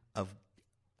way of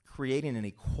creating an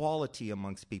equality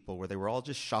amongst people where they were all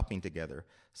just shopping together.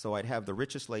 So I'd have the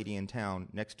richest lady in town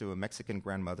next to a Mexican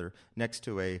grandmother, next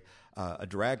to a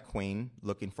drag queen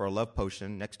looking for a love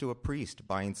potion, next to a priest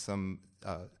buying some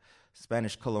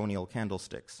Spanish colonial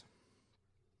candlesticks.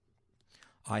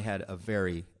 I had a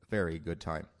very, very good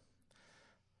time.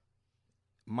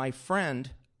 My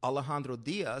friend Alejandro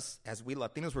Diaz, as we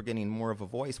Latinos were getting more of a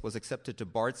voice, was accepted to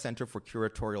Bard Center for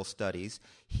Curatorial Studies.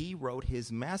 He wrote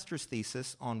his master's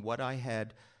thesis on what I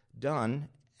had done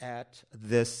at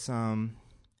this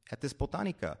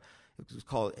Botanica.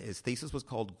 His thesis was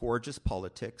called Gorgeous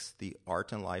Politics, the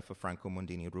Art and Life of Franco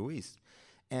Mondini Ruiz.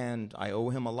 And I owe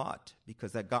him a lot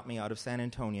because that got me out of San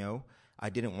Antonio.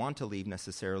 I didn't want to leave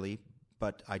necessarily,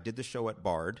 but I did the show at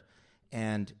Bard,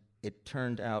 and it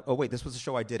turned out, this was a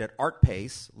show I did at Art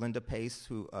Pace. Linda Pace,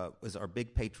 who was our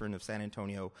big patron of San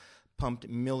Antonio, pumped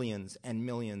millions and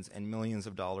millions and millions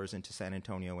of dollars into San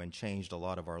Antonio and changed a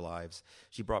lot of our lives.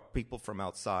 She brought people from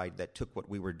outside that took what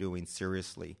we were doing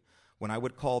seriously. When I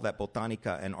would call that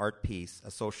Botanica an art piece,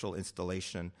 a social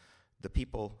installation, the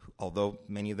people, although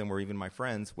many of them were even my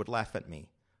friends, would laugh at me,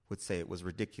 would say it was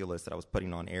ridiculous that I was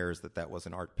putting on airs, that was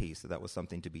an art piece, that was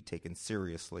something to be taken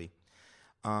seriously.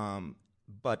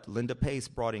 But Linda Pace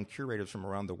brought in curators from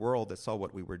around the world that saw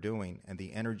what we were doing and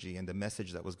the energy and the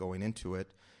message that was going into it.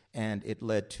 And it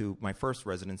led to my first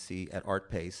residency at Art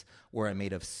Pace, where I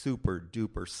made a super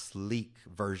duper sleek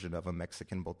version of a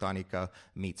Mexican Botanica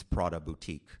meets Prada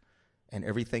boutique. And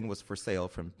everything was for sale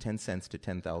from 10 cents to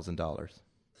 $10,000.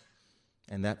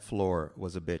 And that floor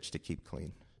was a bitch to keep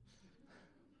clean.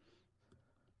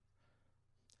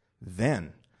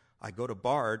 Then I go to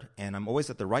Bard, and I'm always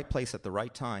at the right place at the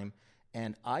right time,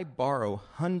 and I borrow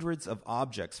hundreds of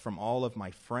objects from all of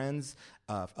my friends,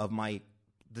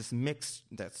 this mix,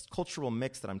 that's cultural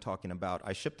mix that I'm talking about.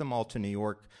 I ship them all to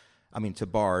to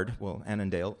Bard,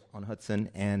 Annandale on Hudson,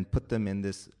 and put them in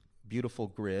this beautiful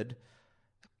grid.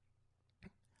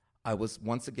 I was,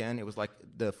 once again, it was like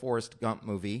the Forrest Gump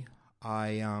movie.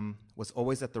 I was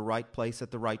always at the right place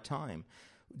at the right time.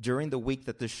 During the week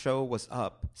that the show was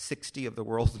up, 60 of the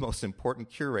world's most important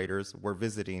curators were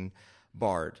visiting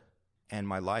Bard, and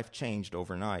my life changed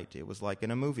overnight. It was like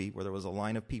in a movie where there was a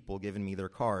line of people giving me their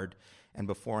card, and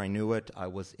before I knew it, I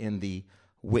was in the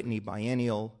Whitney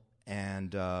Biennial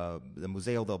and the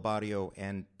Museo del Barrio,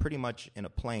 and pretty much in a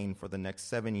plane for the next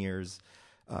 7 years,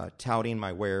 touting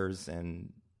my wares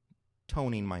and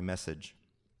toning my message.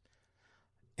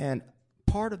 And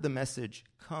part of the message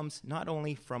comes not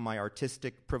only from my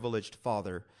artistic, privileged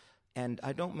father, and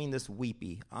I don't mean this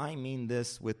weepy, I mean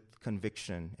this with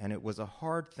conviction, and it was a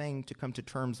hard thing to come to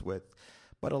terms with,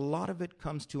 but a lot of it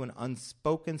comes to an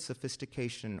unspoken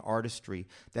sophistication and artistry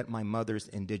that my mother's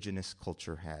indigenous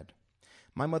culture had.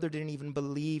 My mother didn't even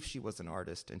believe she was an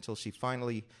artist until she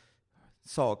finally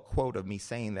saw a quote of me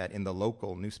saying that in the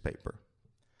local newspaper.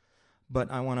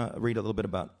 But I want to read a little bit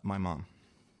about my mom.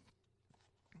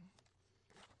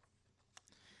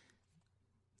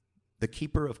 The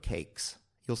Keeper of Cakes.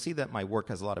 You'll see that my work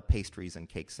has a lot of pastries and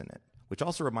cakes in it, which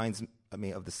also reminds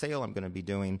me of the sale I'm going to be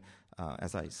doing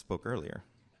as I spoke earlier.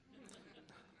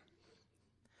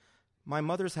 My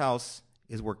mother's house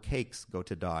is where cakes go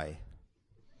to die.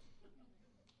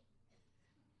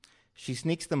 She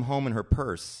sneaks them home in her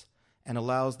purse and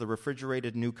allows the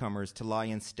refrigerated newcomers to lie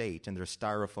in state in their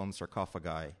styrofoam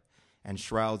sarcophagi and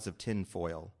shrouds of tin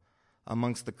foil,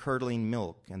 amongst the curdling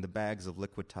milk and the bags of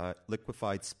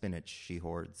liquefied spinach she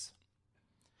hoards.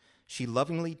 She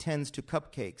lovingly tends to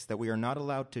cupcakes that we are not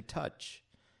allowed to touch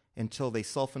until they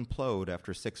self-implode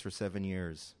after 6 or 7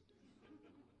 years.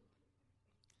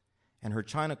 And her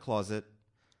china closet,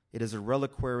 it is a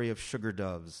reliquary of sugar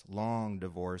doves, long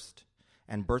divorced,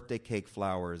 and birthday cake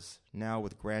flowers, now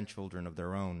with grandchildren of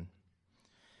their own.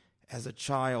 As a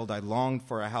child, I longed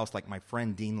for a house like my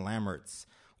friend Dean Lammert's,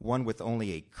 one with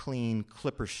only a clean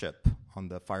clipper ship on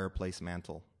the fireplace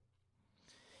mantel.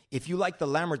 If you like the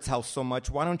Lammert's house so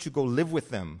much, why don't you go live with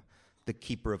them? The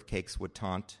Keeper of Cakes would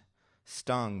taunt,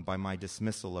 stung by my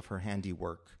dismissal of her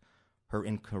handiwork, her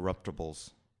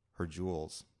incorruptibles, her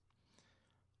jewels.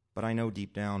 But I know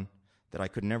deep down that I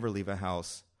could never leave a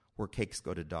house where cakes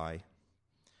go to die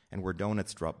and where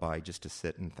donuts drop by just to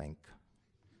sit and think.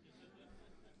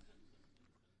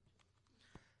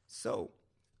 So,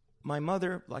 my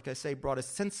mother, like I say, brought a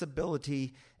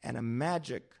sensibility and a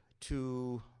magic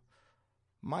to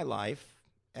my life,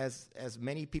 as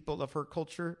many people of her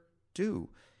culture do,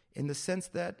 in the sense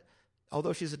that,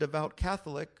 although she's a devout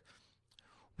Catholic,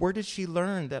 where did she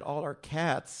learn that all our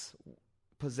cats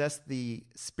possess the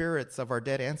spirits of our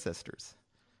dead ancestors?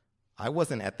 I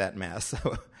wasn't at that mass.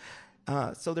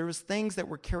 So there was things that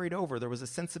were carried over. There was a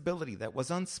sensibility that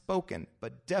was unspoken,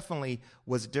 but definitely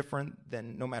was different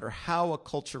than no matter how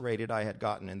acculturated I had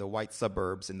gotten in the white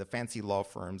suburbs, in the fancy law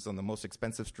firms, on the most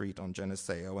expensive street on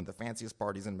Geneseo, and the fanciest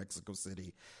parties in Mexico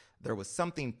City. There was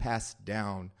something passed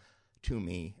down to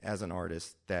me as an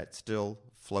artist that still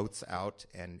floats out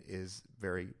and is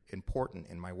very important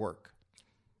in my work.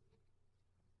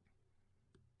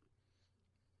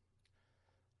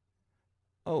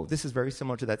 Oh, this is very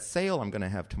similar to that sale I'm going to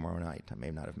have tomorrow night. I may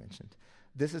not have mentioned.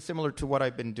 This is similar to what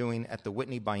I've been doing at the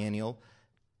Whitney Biennial.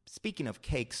 Speaking of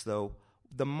cakes, though,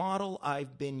 the model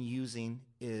I've been using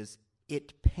is,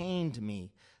 it pained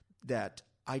me that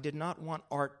I did not want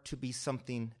art to be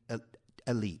something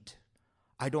elite.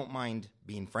 I don't mind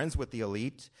being friends with the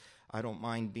elite. I don't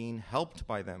mind being helped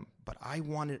by them. But I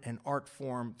wanted an art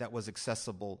form that was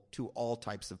accessible to all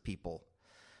types of people,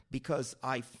 because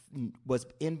I was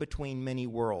in between many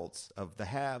worlds of the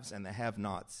haves and the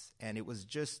have-nots. And it was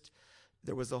just,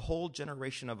 there was a whole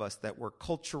generation of us that were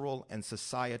cultural and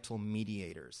societal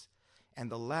mediators.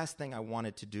 And the last thing I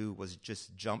wanted to do was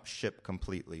just jump ship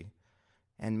completely.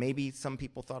 And maybe some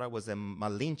people thought I was a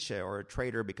Malinche or a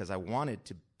traitor because I wanted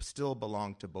to still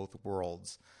belong to both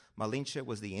worlds. Malinche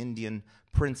was the Indian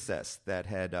princess that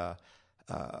had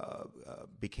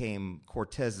became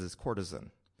Cortez's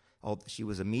courtesan. She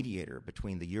was a mediator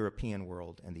between the European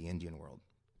world and the Indian world.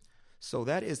 So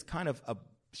that is kind of a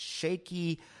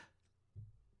shaky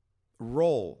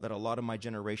role that a lot of my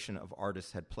generation of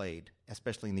artists had played,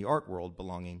 especially in the art world,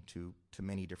 belonging to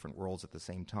many different worlds at the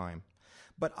same time.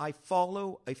 But I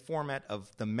follow a format of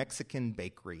the Mexican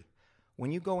bakery.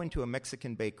 When you go into a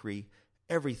Mexican bakery,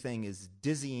 everything is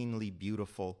dizzyingly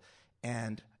beautiful,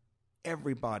 and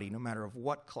everybody, no matter of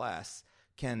what class,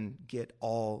 can get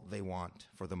all they want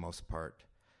for the most part.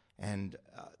 And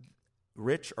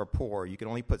rich or poor, you can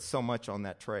only put so much on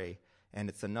that tray, and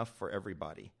it's enough for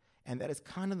everybody. And that is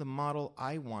kind of the model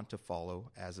I want to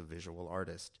follow as a visual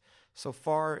artist. So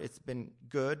far, it's been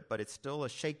good, but it's still a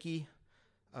shaky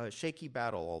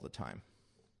battle all the time.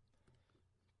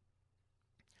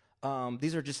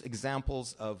 These are just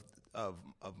examples of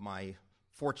my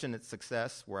fortunate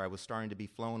success, where I was starting to be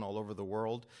flown all over the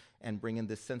world and bringing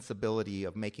this sensibility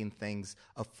of making things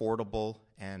affordable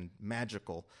and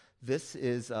magical. This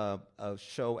is a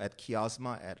show at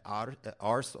Kiasma, at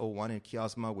Ars 01 in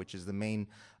Kiasma, which is the main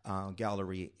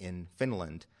gallery in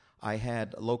Finland. I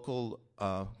had local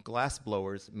glass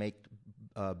blowers make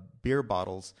beer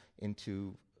bottles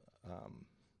into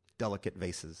delicate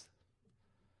vases.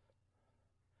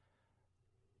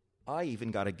 I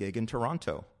even got a gig in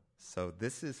Toronto. So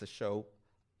this is a show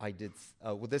I did.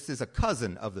 This is a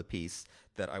cousin of the piece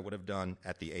that I would have done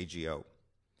at the AGO,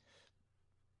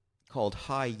 called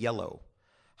High Yellow.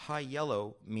 High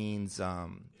yellow means,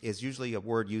 is usually a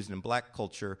word used in black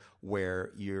culture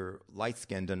where you're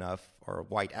light-skinned enough or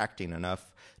white acting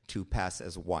enough to pass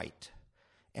as white.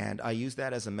 And I use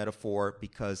that as a metaphor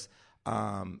because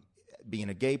being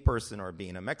a gay person or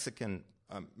being a Mexican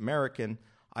American,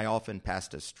 I often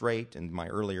passed as straight in my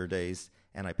earlier days,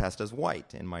 and I passed as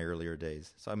white in my earlier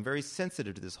days. So I'm very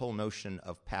sensitive to this whole notion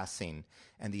of passing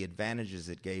and the advantages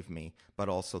it gave me, but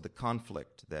also the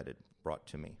conflict that it brought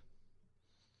to me.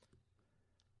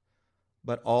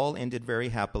 But all ended very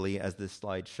happily, as this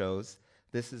slide shows.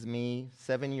 This is me,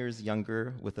 7 years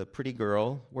younger, with a pretty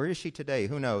girl. Where is she today?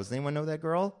 Who knows? Anyone know that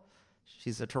girl?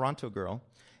 She's a Toronto girl.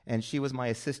 And she was my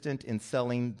assistant in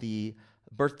selling the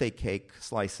birthday cake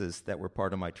slices that were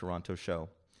part of my Toronto show.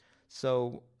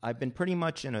 So I've been pretty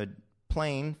much in a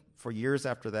plane for years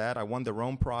after that. I won the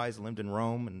Rome Prize, lived in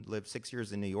Rome, and lived 6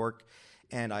 years in New York.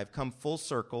 And I've come full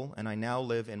circle, and I now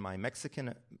live in my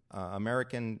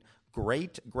Mexican-American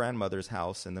great-grandmother's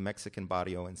house in the Mexican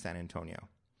barrio in San Antonio.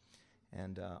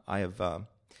 And I have,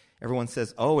 everyone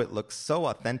says, oh, it looks so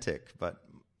authentic, but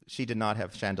she did not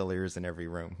have chandeliers in every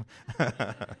room.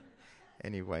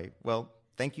 Anyway, well,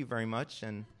 thank you very much,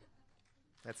 and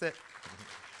that's it.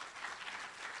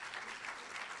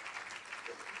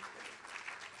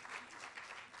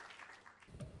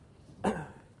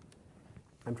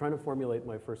 I'm trying to formulate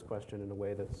my first question in a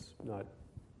way that's not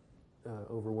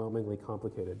overwhelmingly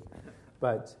complicated,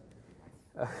 but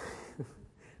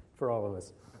for all of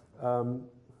us.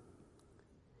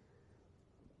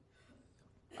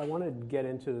 I want to get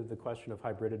into the question of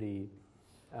hybridity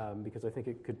because I think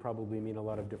it could probably mean a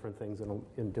lot of different things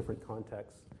in different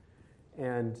contexts.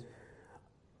 And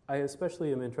I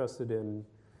especially am interested in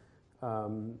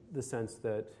the sense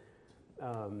that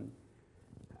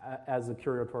as a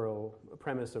curatorial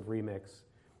premise of Remix,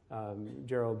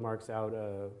 Gerald marks out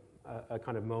a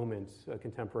kind of moment, a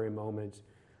contemporary moment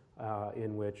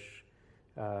in which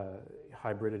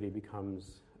hybridity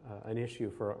becomes an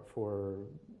issue for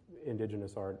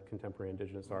indigenous art, contemporary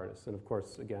indigenous artists. And of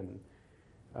course, again,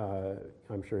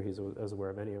 I'm sure he's as aware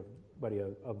of anybody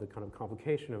of the kind of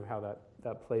complication of how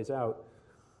that plays out.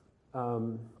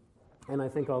 And I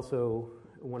think also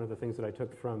one of the things that I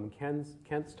took from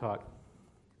Kent's talk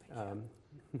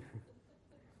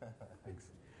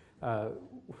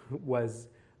was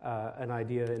an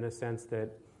idea in a sense that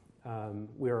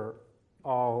we're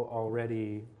all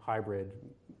already hybrid.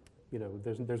 You know,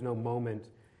 there's no moment.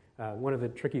 One of the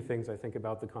tricky things I think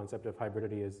about the concept of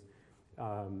hybridity is,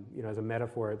 you know, as a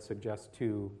metaphor, it suggests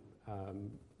two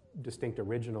distinct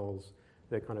originals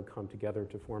that kind of come together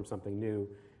to form something new.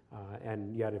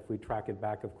 And yet, if we track it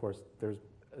back, of course, there's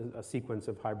a sequence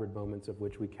of hybrid moments of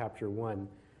which we capture one.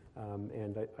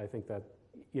 And I think that,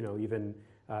 you know, even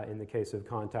in the case of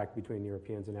contact between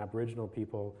Europeans and Aboriginal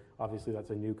people, obviously that's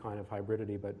a new kind of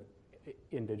hybridity, but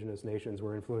indigenous nations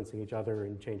were influencing each other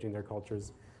and changing their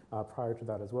cultures prior to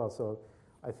that as well. So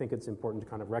I think it's important to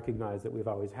kind of recognize that we've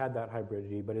always had that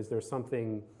hybridity, but is there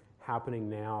something happening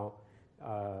now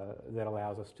that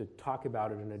allows us to talk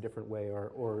about it in a different way,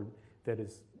 or that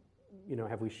is, you know,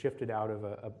 have we shifted out of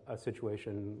a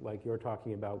situation like you're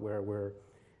talking about where we're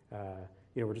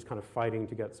we're just kind of fighting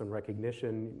to get some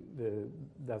recognition.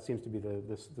 That seems to be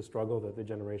the struggle that the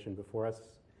generation before us,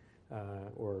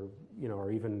 or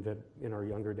even that in our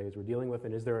younger days we're dealing with.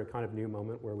 And is there a kind of new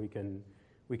moment where we can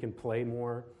play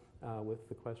more with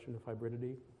the question of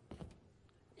hybridity?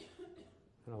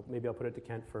 And maybe I'll put it to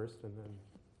Kent first, and then.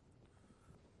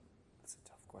 That's a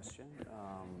tough question.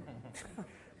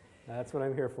 That's what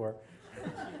I'm here for.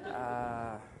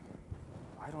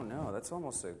 I don't know. That's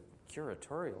almost a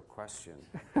curatorial question.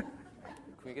 Can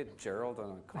we get Gerald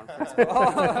on a conference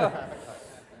call?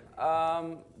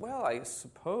 Well, I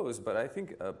suppose, but I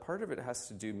think part of it has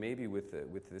to do maybe with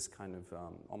this kind of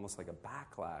almost like a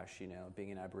backlash,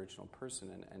 being an Aboriginal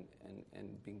person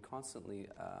and being constantly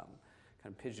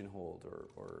kind of pigeonholed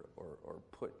or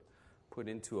put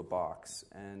into a box.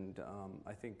 And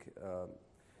I think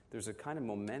there's a kind of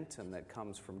momentum that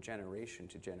comes from generation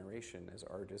to generation as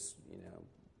artists,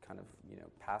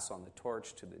 pass on the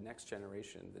torch to the next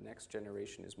generation. The next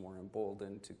generation is more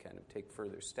emboldened to kind of take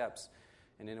further steps,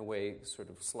 and in a way, sort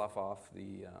of slough off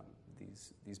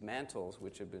these mantles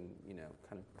which have been,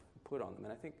 kind of put on them.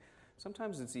 And I think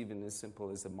sometimes it's even as simple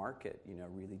as the market,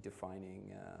 really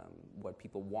defining what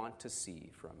people want to see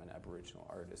from an Aboriginal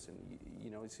artist. And,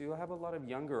 so you'll have a lot of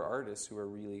younger artists who are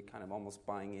really kind of almost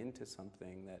buying into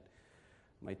something that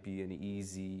might be an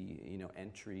easy,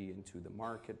 entry into the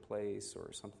marketplace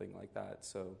or something like that.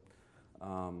 So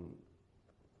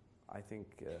I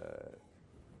think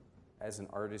as an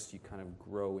artist, you kind of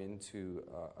grow into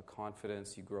a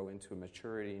confidence, you grow into a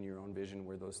maturity in your own vision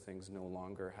where those things no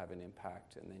longer have an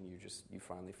impact, and then you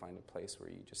finally find a place where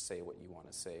you just say what you want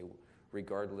to say,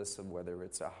 regardless of whether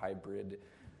it's a hybrid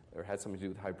or had something to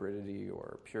do with hybridity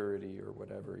or purity or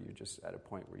whatever. You're just at a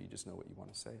point where you just know what you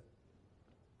want to say.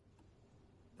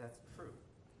 That's true.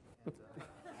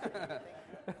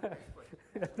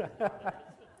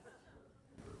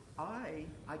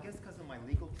 I guess because of my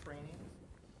legal training,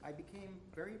 I became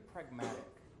very pragmatic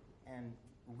and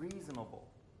reasonable,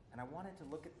 and I wanted to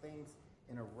look at things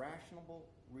in a rational,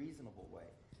 reasonable way.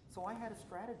 So I had a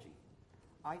strategy.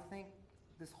 I think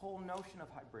this whole notion of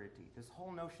hybridity, this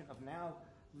whole notion of now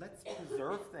let's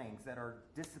preserve things that are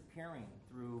disappearing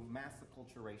through mass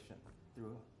acculturation,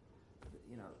 through,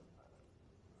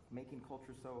 making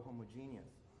culture so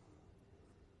homogeneous,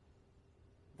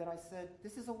 that I said,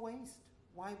 this is a waste.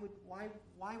 Why would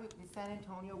in San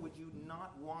Antonio would you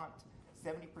not want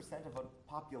 70% of a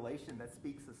population that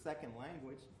speaks a second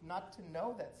language not to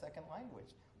know that second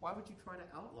language? Why would you try to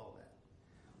outlaw that?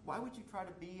 Why would you try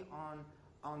to be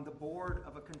on the board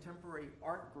of a contemporary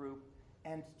art group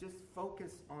and just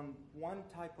focus on one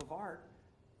type of art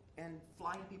and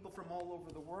flying people from all over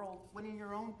the world when in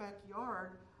your own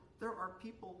backyard there are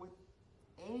people with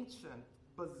ancient,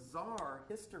 bizarre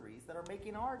histories that are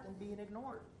making art and being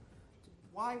ignored?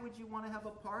 Why would you want to have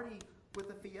a party with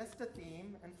a fiesta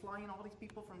theme and flying all these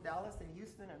people from Dallas and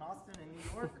Houston and Austin and New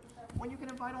York when you can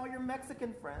invite all your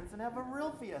Mexican friends and have a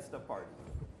real fiesta party?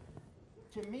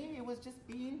 To me, it was just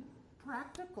being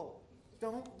practical.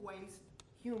 Don't waste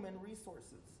human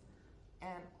resources.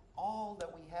 And all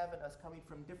that we have in us coming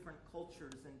from different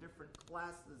cultures and different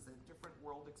classes and different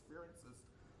world experiences,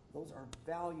 those are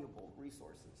valuable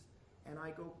resources. And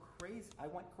I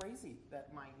went crazy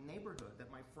that my neighborhood,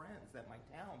 that my friends, that my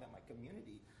town, that my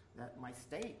community, that my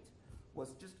state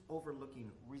was just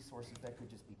overlooking resources that could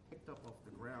just be picked up off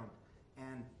the ground,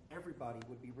 and everybody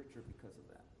would be richer because of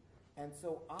that. And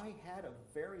so I had a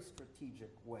very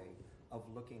strategic way of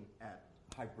looking at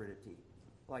hybridity.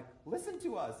 Like, listen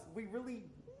to us. We really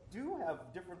do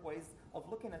have different ways of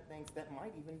looking at things that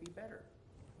might even be better.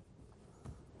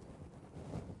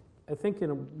 I think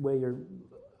in a way you're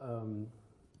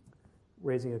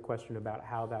raising a question about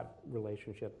how that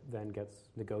relationship then gets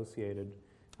negotiated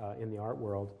in the art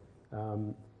world.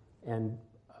 And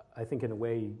I think in a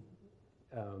way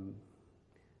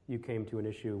you came to an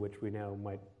issue which we now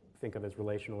might think of as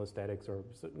relational aesthetics, or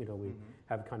we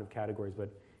have kind of categories, but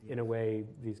in a way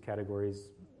these categories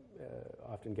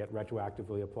often get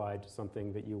retroactively applied to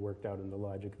something that you worked out in the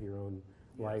logic of your own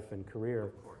life and career.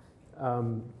 Of course.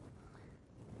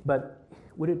 But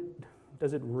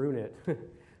does it ruin it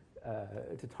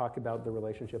to talk about the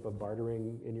relationship of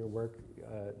bartering in your work?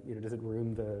 Does it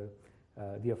ruin the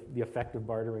effect of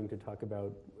bartering to talk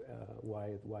about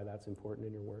why that's important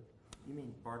in your work? You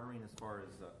mean bartering as far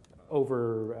as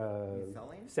over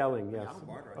selling? Selling, yes. I don't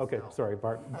barter, I okay, sell. sorry.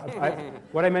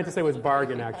 What I meant to say was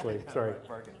bargain, actually. Sorry. Right,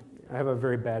 bargain. I have a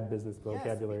very bad business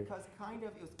vocabulary. Yes, because kind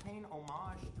of it was paying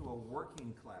homage to a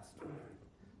working class structure.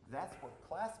 That's where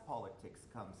class politics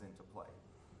comes into play.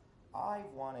 I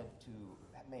wanted to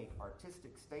make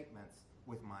artistic statements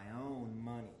with my own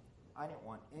money. I didn't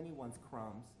want anyone's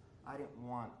crumbs. I didn't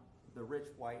want the rich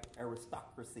white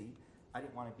aristocracy. I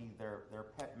didn't want to be their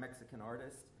pet Mexican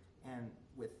artist. And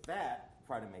with that,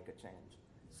 try to make a change.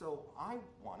 So I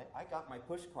got my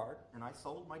push cart, and I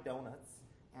sold my donuts,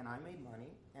 and I made money,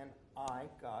 and I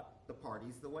got the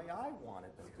parties the way I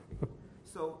wanted them to be.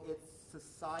 So it's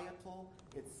societal,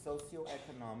 it's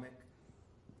socioeconomic,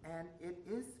 and it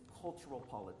is cultural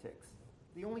politics.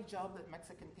 The only job that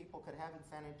Mexican people could have in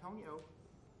San Antonio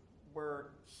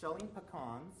were shelling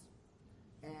pecans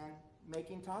and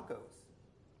making tacos.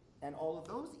 And all of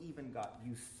those even got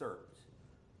usurped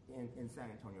in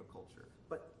San Antonio culture.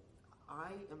 But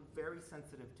I am very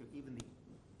sensitive to even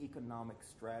the economic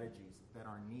strategies that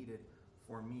are needed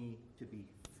for me to be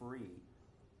free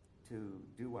to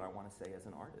do what I want to say as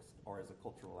an artist or as a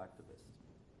cultural activist.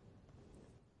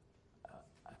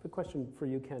 I have a question for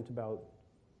you, Kent, about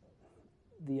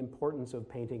the importance of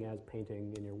painting as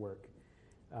painting in your work.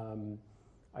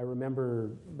 I remember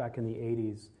back in the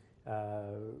 80s,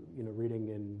 reading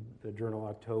in the journal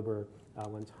October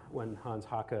when Hans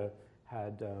Haacke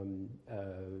had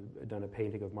done a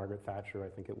painting of Margaret Thatcher, I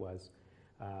think it was,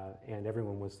 and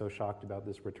everyone was so shocked about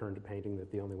this return to painting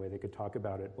that the only way they could talk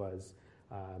about it was,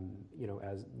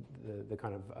 as the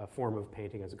kind of form of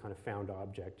painting as a kind of found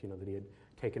object, that he had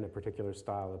taken a particular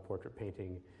style of portrait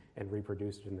painting and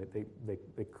reproduced it, and that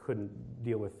they couldn't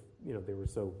deal with, they were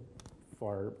so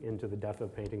far into the death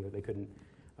of painting that they couldn't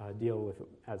deal with it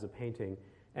as a painting.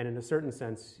 And in a certain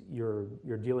sense, you're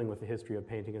dealing with the history of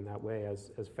painting in that way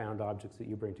as found objects that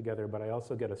you bring together. But I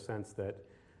also get a sense that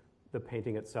the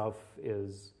painting itself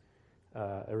is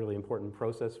a really important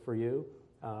process for you.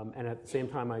 And at the same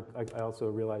time, I also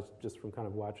realized just from kind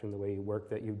of watching the way you work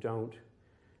that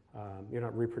you're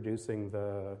not reproducing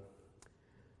the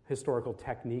historical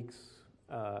techniques,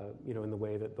 in the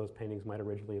way that those paintings might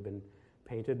originally have been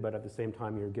painted. But at the same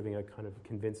time, you're giving a kind of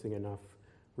convincing enough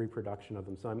reproduction of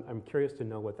them. So I'm curious to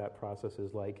know what that process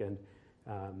is like. And,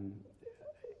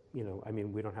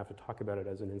 we don't have to talk about it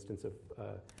as an instance of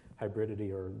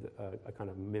hybridity or a kind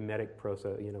of mimetic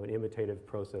process, an imitative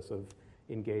process of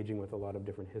engaging with a lot of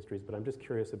different histories. But I'm just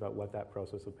curious about what that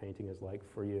process of painting is like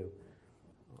for you,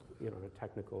 on a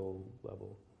technical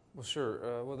level. Well,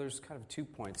 sure. Well, there's kind of 2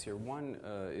 points here. One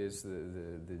is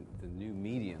the new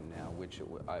medium now, which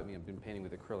I've been painting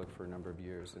with acrylic for a number of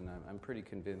years, and I'm pretty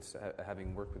convinced,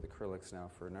 having worked with acrylics now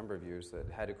for a number of years,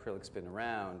 that had acrylics been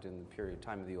around in the period of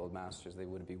time of the old masters, they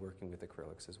would be working with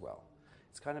acrylics as well.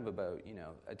 It's kind of about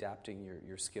adapting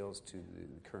your skills to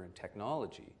the current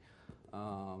technology,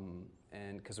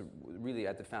 and because really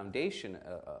at the foundation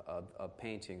of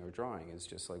painting or drawing is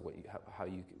just like what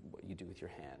you do with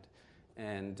your hand.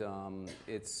 And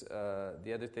it's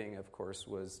the other thing, of course,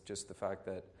 was just the fact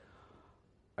that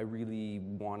I really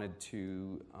wanted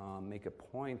to make a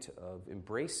point of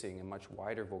embracing a much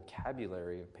wider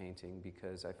vocabulary of painting,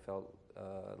 because I felt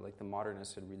like the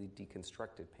modernists had really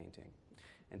deconstructed painting.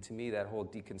 And to me, that whole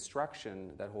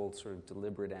deconstruction, that whole sort of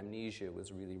deliberate amnesia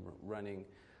was really running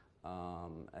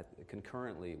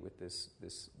concurrently with this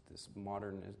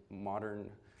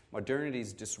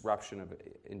modernity's disruption of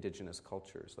indigenous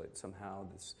cultures. Like somehow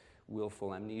this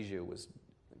willful amnesia was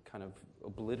kind of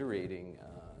obliterating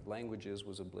languages,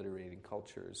 was obliterating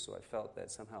cultures. So I felt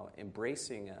that somehow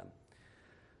embracing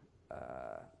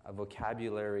a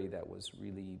vocabulary that was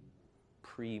really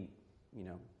pre-modern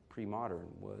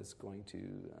was going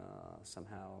to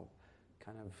somehow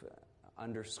kind of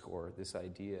underscore this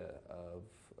idea of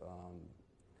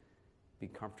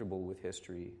being comfortable with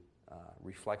history,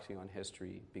 reflecting on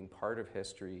history, being part of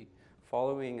history,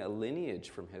 following a lineage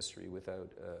from history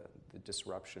without the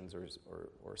disruptions or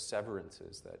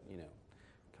severances that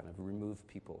kind of remove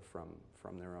people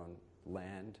from their own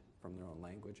land, from their own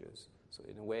languages. So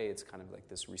in a way, it's kind of like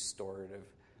this restorative,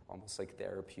 almost like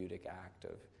therapeutic act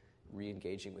of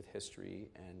re-engaging with history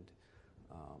and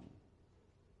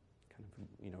kind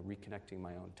of reconnecting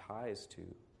my own ties to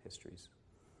histories.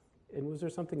 And was there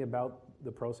something about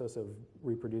the process of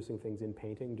reproducing things in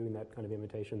painting, doing that kind of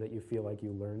imitation, that you feel like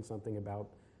you learned something about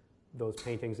those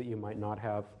paintings that you might not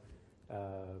have,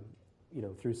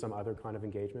 through some other kind of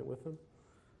engagement with them?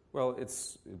 Well,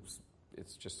 it's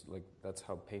just like that's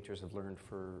how painters have learned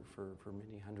for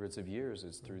many hundreds of years,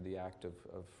 is through the act of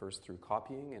first through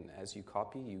copying, and as you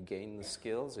copy, you gain the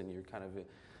skills, and you're kind of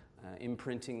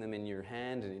imprinting them in your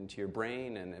hand and into your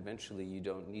brain, and eventually you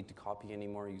don't need to copy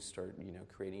anymore. You start,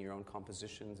 creating your own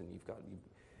compositions, and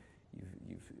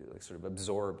you've like sort of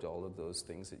absorbed all of those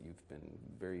things that you've been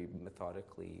very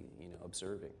methodically,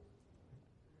 observing.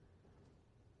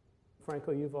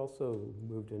 Franco, you've also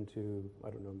moved into, I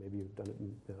don't know, maybe you've done it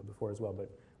before as well, but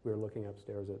we were looking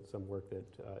upstairs at some work that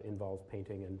involves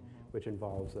painting and which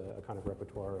involves a kind of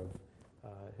repertoire of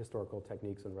historical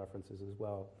techniques and references as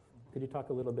well. Could you talk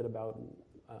a little bit about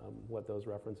what those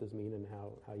references mean and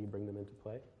how you bring them into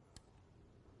play?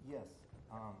 Yes.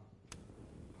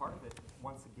 Part of it,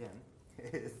 once again,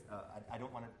 is I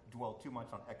don't want to dwell too much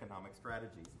on economic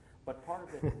strategies, but part of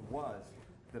it was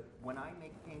that when I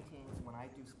make paintings, when I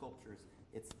do sculptures,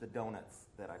 it's the donuts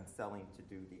that I'm selling to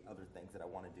do the other things that I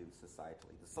want to do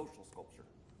societally, the social sculpture.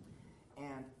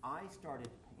 And I started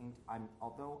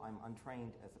although I'm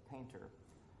untrained as a painter,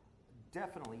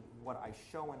 definitely what I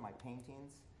show in my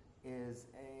paintings is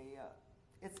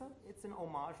it's an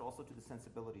homage also to the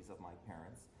sensibilities of my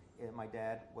parents. My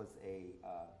dad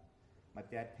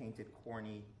painted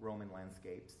corny Roman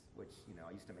landscapes, which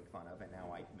I used to make fun of, and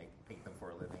now I paint them for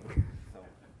a living.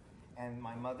 And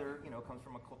my mother, comes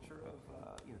from a culture of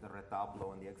the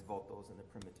retablo and the ex votos and the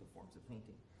primitive forms of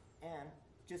painting. And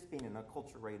just being an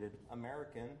acculturated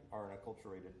American or an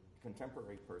acculturated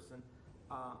contemporary person,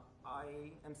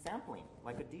 I am sampling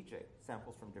like a DJ,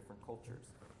 samples from different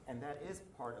cultures, and that is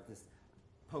part of this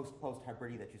post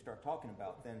hybridity that you start talking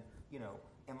about. Then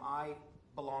am I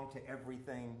belong to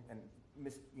everything and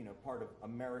part of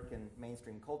American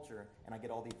mainstream culture, and I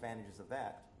get all the advantages of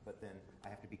that. But then I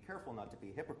have to be careful not to be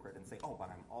a hypocrite and say, oh, but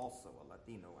I'm also a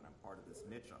Latino and I'm part of this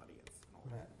niche audience and all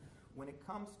that. When it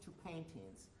comes to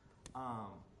paintings,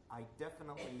 I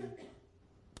definitely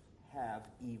have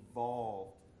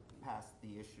evolved past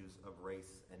the issues of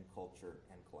race and culture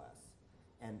and class,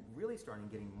 and really starting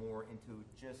getting more into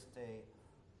just a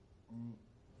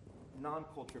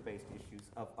non-culture-based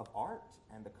issues of art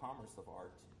and the commerce of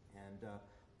art. And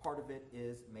part of it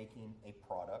is making a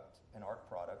product, an art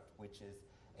product, which is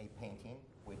a painting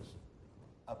which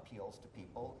appeals to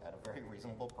people at a very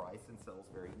reasonable price and sells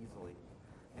very easily.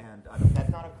 And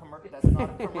that's not a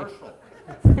commercial.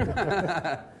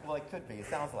 Well, it could be. It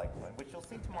sounds like one, which you'll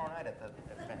see tomorrow night at the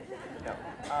event.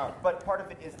 Yeah. But part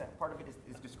of it is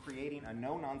just creating a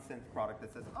no-nonsense product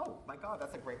that says, oh, my God,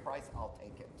 that's a great price. I'll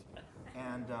take it.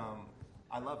 And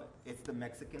I love it. It's the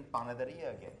Mexican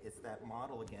panaderia again. It's that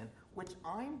model again, which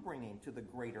I'm bringing to the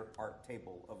greater art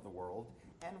table of the world,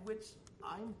 and which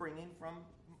I'm bringing from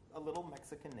a little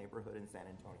Mexican neighborhood in San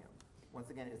Antonio. Once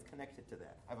again, it's connected to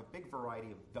that. I have a big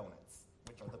variety of donuts,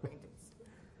 which are the paintings.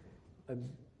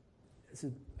 This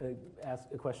is a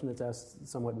question that's asked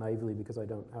somewhat naively because I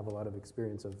don't have a lot of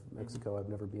experience of Mexico. I've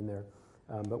never been there.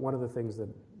 But one of the things that,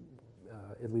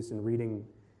 at least in reading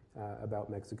about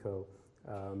Mexico,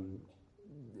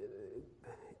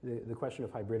 the question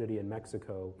of hybridity in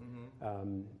Mexico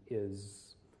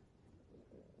is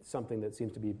something that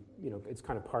seems to be, it's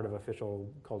kind of part of official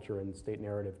culture and state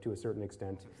narrative to a certain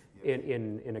extent,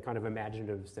 in a kind of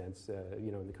imaginative sense,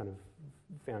 in the kind of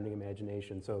founding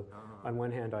imagination. So on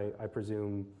one hand, I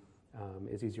presume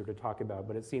it's easier to talk about,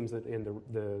 but it seems that in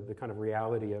the kind of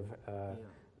reality of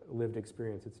lived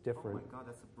experience, it's different. Oh my God,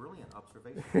 that's a brilliant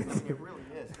observation. I mean, it really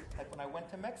is. Like when I went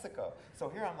to Mexico. So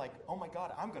here I'm like, oh my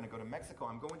God, I'm going to go to Mexico.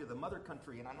 I'm going to the mother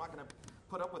country, and I'm not going to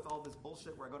put up with all this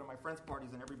bullshit where I go to my friends'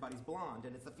 parties and everybody's blonde,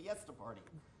 and it's a fiesta party,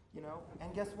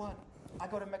 And guess what? I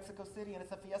go to Mexico City, and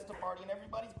it's a fiesta party, and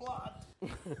everybody's blonde.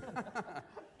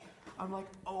 I'm like,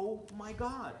 oh my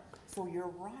God. So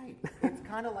you're right. It's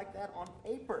kind of like that on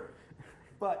paper.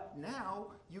 But now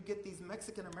you get these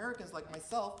Mexican Americans like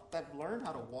myself that learn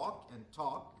how to walk and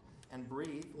talk and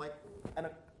breathe like a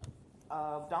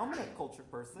dominant culture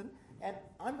person, and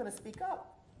I'm going to speak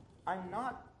up. I'm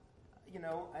not, an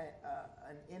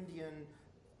Indian,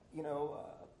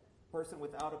 person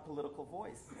without a political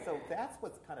voice. So that's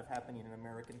what's kind of happening in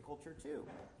American culture too,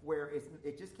 where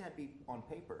it just can't be on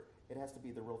paper. It has to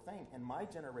be the real thing. And my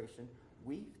generation,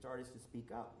 we started to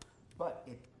speak up. But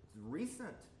it's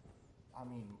recent. I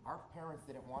mean, our parents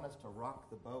didn't want us to rock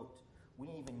the boat. We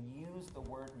didn't even use the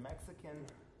word Mexican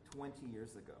 20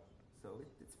 years ago. So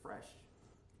it's fresh.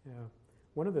 Yeah.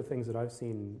 One of the things that I've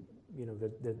seen,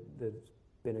 that's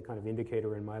been a kind of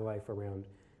indicator in my life around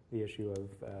the issue of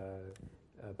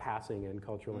passing and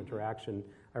cultural interaction.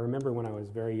 I remember when I was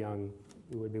very young,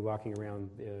 we would be walking around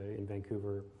in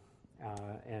Vancouver,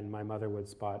 and my mother would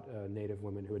spot a Native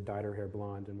woman who had dyed her hair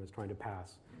blonde and was trying to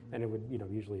pass. And it would,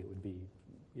 usually it would be,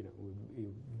 the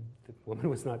woman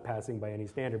was not passing by any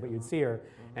standard, but you'd see her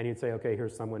and you'd say, okay,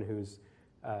 here's someone who's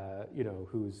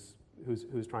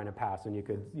trying to pass, and you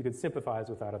could sympathize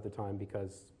with that at the time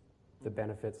because the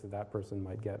benefits that person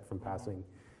might get from passing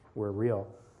were real.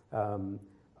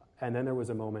 And then there was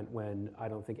a moment when I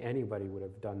don't think anybody would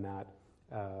have done that.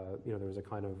 There was a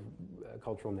kind of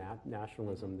cultural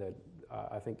nationalism that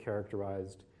I think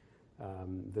characterized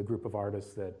the group of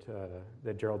artists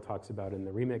that Gerald talks about in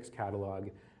the Remix catalog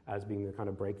as being the kind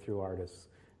of breakthrough artists,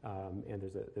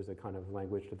 and there's a kind of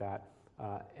language to that.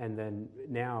 And then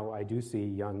now I do see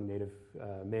young Native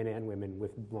men and women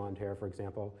with blonde hair, for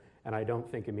example, and I don't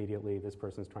think immediately this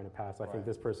person's trying to pass. I think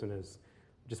this person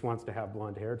just wants to have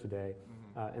blonde hair today,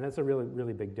 and that's a really,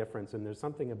 really big difference. And there's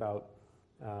something about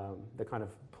the kind of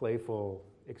playful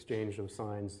exchange of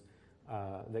signs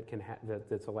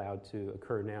that's allowed to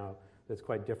occur now that's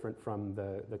quite different from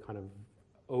the kind of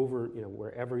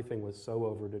where everything was so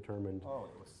over-determined. Oh,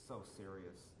 it was so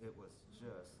serious. It was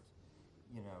just,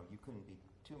 you couldn't be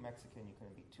too Mexican, you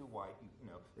couldn't be too white.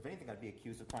 If anything, I'd be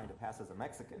accused of trying to pass as a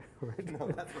Mexican. Right.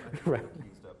 That's what I'd be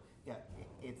accused of. Yeah,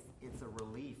 it's a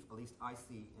relief, at least I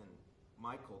see in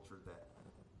my culture, that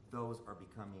those are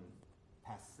becoming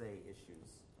passé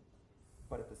issues.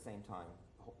 But at the same time,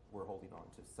 we're holding on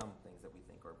to some things that we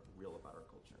think are real about our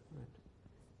culture. Right.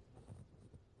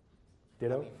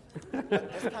 Ditto?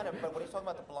 But when he's talking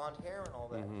about the blonde hair and all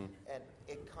that, and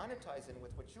it kind of ties in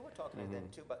with what you were talking about then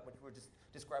too, but what you were just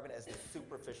describing as the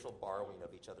superficial borrowing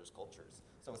of each other's cultures.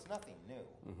 So it's nothing new,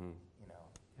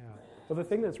 Yeah. Well, the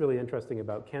thing that's really interesting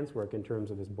about Kent's work in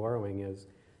terms of this borrowing is,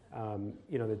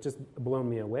 that just blown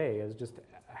me away is just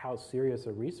how serious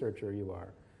a researcher you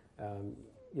are.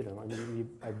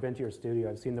 I've been to your studio,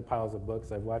 I've seen the piles of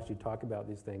books, I've watched you talk about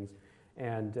these things,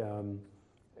 and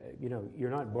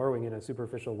you're not borrowing in a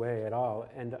superficial way at all.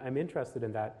 And I'm interested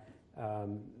in that.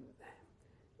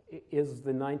 Is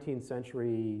the 19th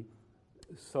century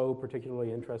so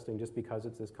particularly interesting just because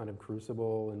it's this kind of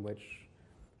crucible in which,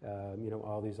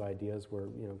 all these ideas were,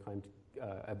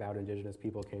 about Indigenous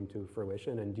people came to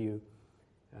fruition? And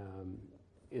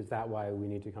is that why we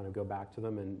need to kind of go back to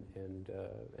them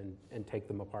and take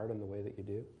them apart in the way that you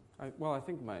do? I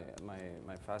think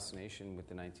my fascination with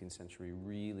the 19th century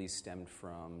really stemmed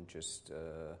from just,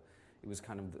 it was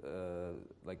kind of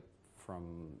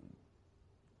from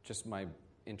just my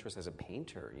interest as a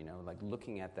painter, like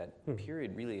looking at that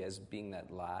period really as being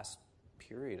that last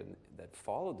period that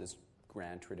followed this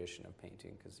grand tradition of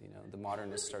painting, because, the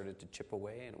modernists started to chip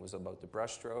away, and it was about the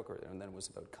brushstroke, and then it was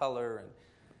about color, and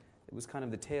it was kind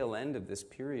of the tail end of this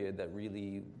period that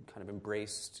really kind of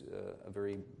embraced a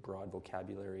very broad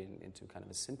vocabulary into kind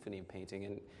of a symphony of painting,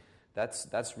 and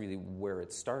that's really where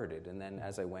it started. And then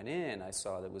as I went in, I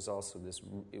saw that it was also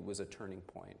it was a turning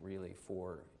point really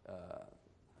for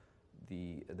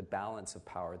the balance of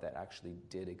power that actually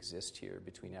did exist here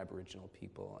between Aboriginal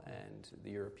people and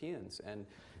the Europeans. And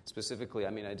specifically,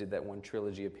 I did that one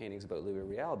trilogy of paintings about Louis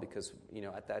Riel because,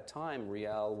 at that time,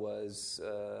 Riel was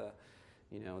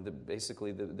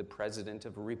basically the president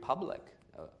of a republic,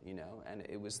 and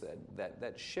it was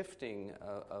that shifting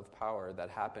of power that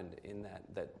happened in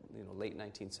that late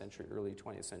 19th century, early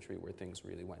 20th century, where things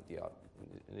really went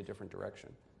in a different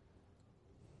direction.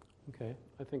 Okay,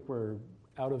 I think we're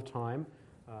out of time.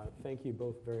 Thank you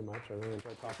both very much. I really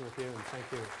enjoyed talking with you, and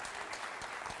thank you.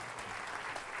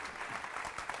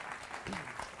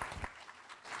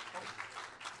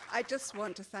 I just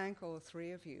want to thank all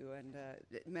three of you, and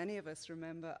many of us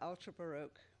remember Ultra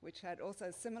Baroque, which had also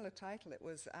a similar title. It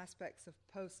was Aspects of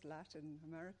Post-Latin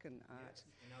American Art. Yes,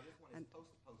 and now this one is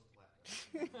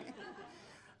post-Latin.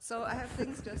 So I have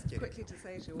things just quickly to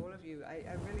say to all of you.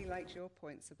 I really liked your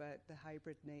points about the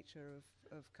hybrid nature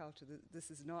of culture.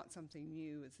 This is not something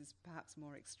new. This is perhaps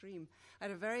more extreme. I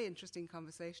had a very interesting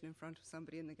conversation in front of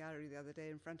somebody in the gallery the other day,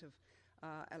 in front of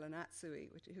Ellen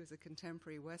Atsui, who is a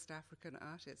contemporary West African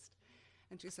artist.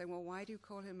 And she was saying, well, why do you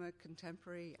call him a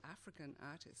contemporary African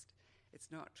artist?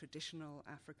 It's not traditional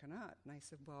African art. And I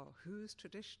said, well, whose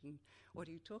tradition? What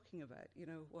are you talking about?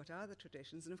 What are the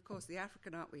traditions? And of course, the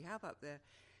African art we have up there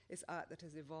is art that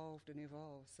has evolved and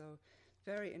evolved. So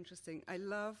very interesting. I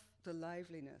love the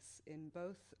liveliness in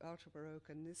both Ultra Baroque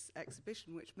and this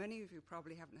exhibition, which many of you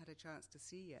probably haven't had a chance to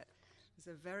see yet. It's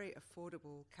a very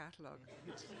affordable catalogue.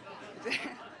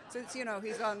 Since,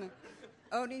 he's on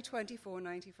only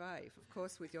 $24.95. Of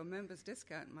course, with your members'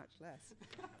 discount, much less.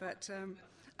 But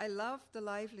I love the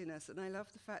liveliness, and I love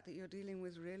the fact that you're dealing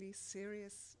with really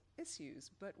serious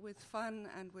issues, but with fun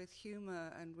and with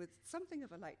humor and with something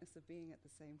of a lightness of being at the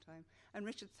same time. And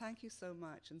Richard, thank you so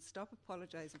much, and stop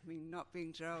apologizing for me not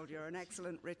being Gerald. You're an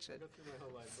excellent Richard. I go through my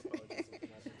whole life apologizing for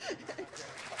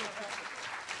that.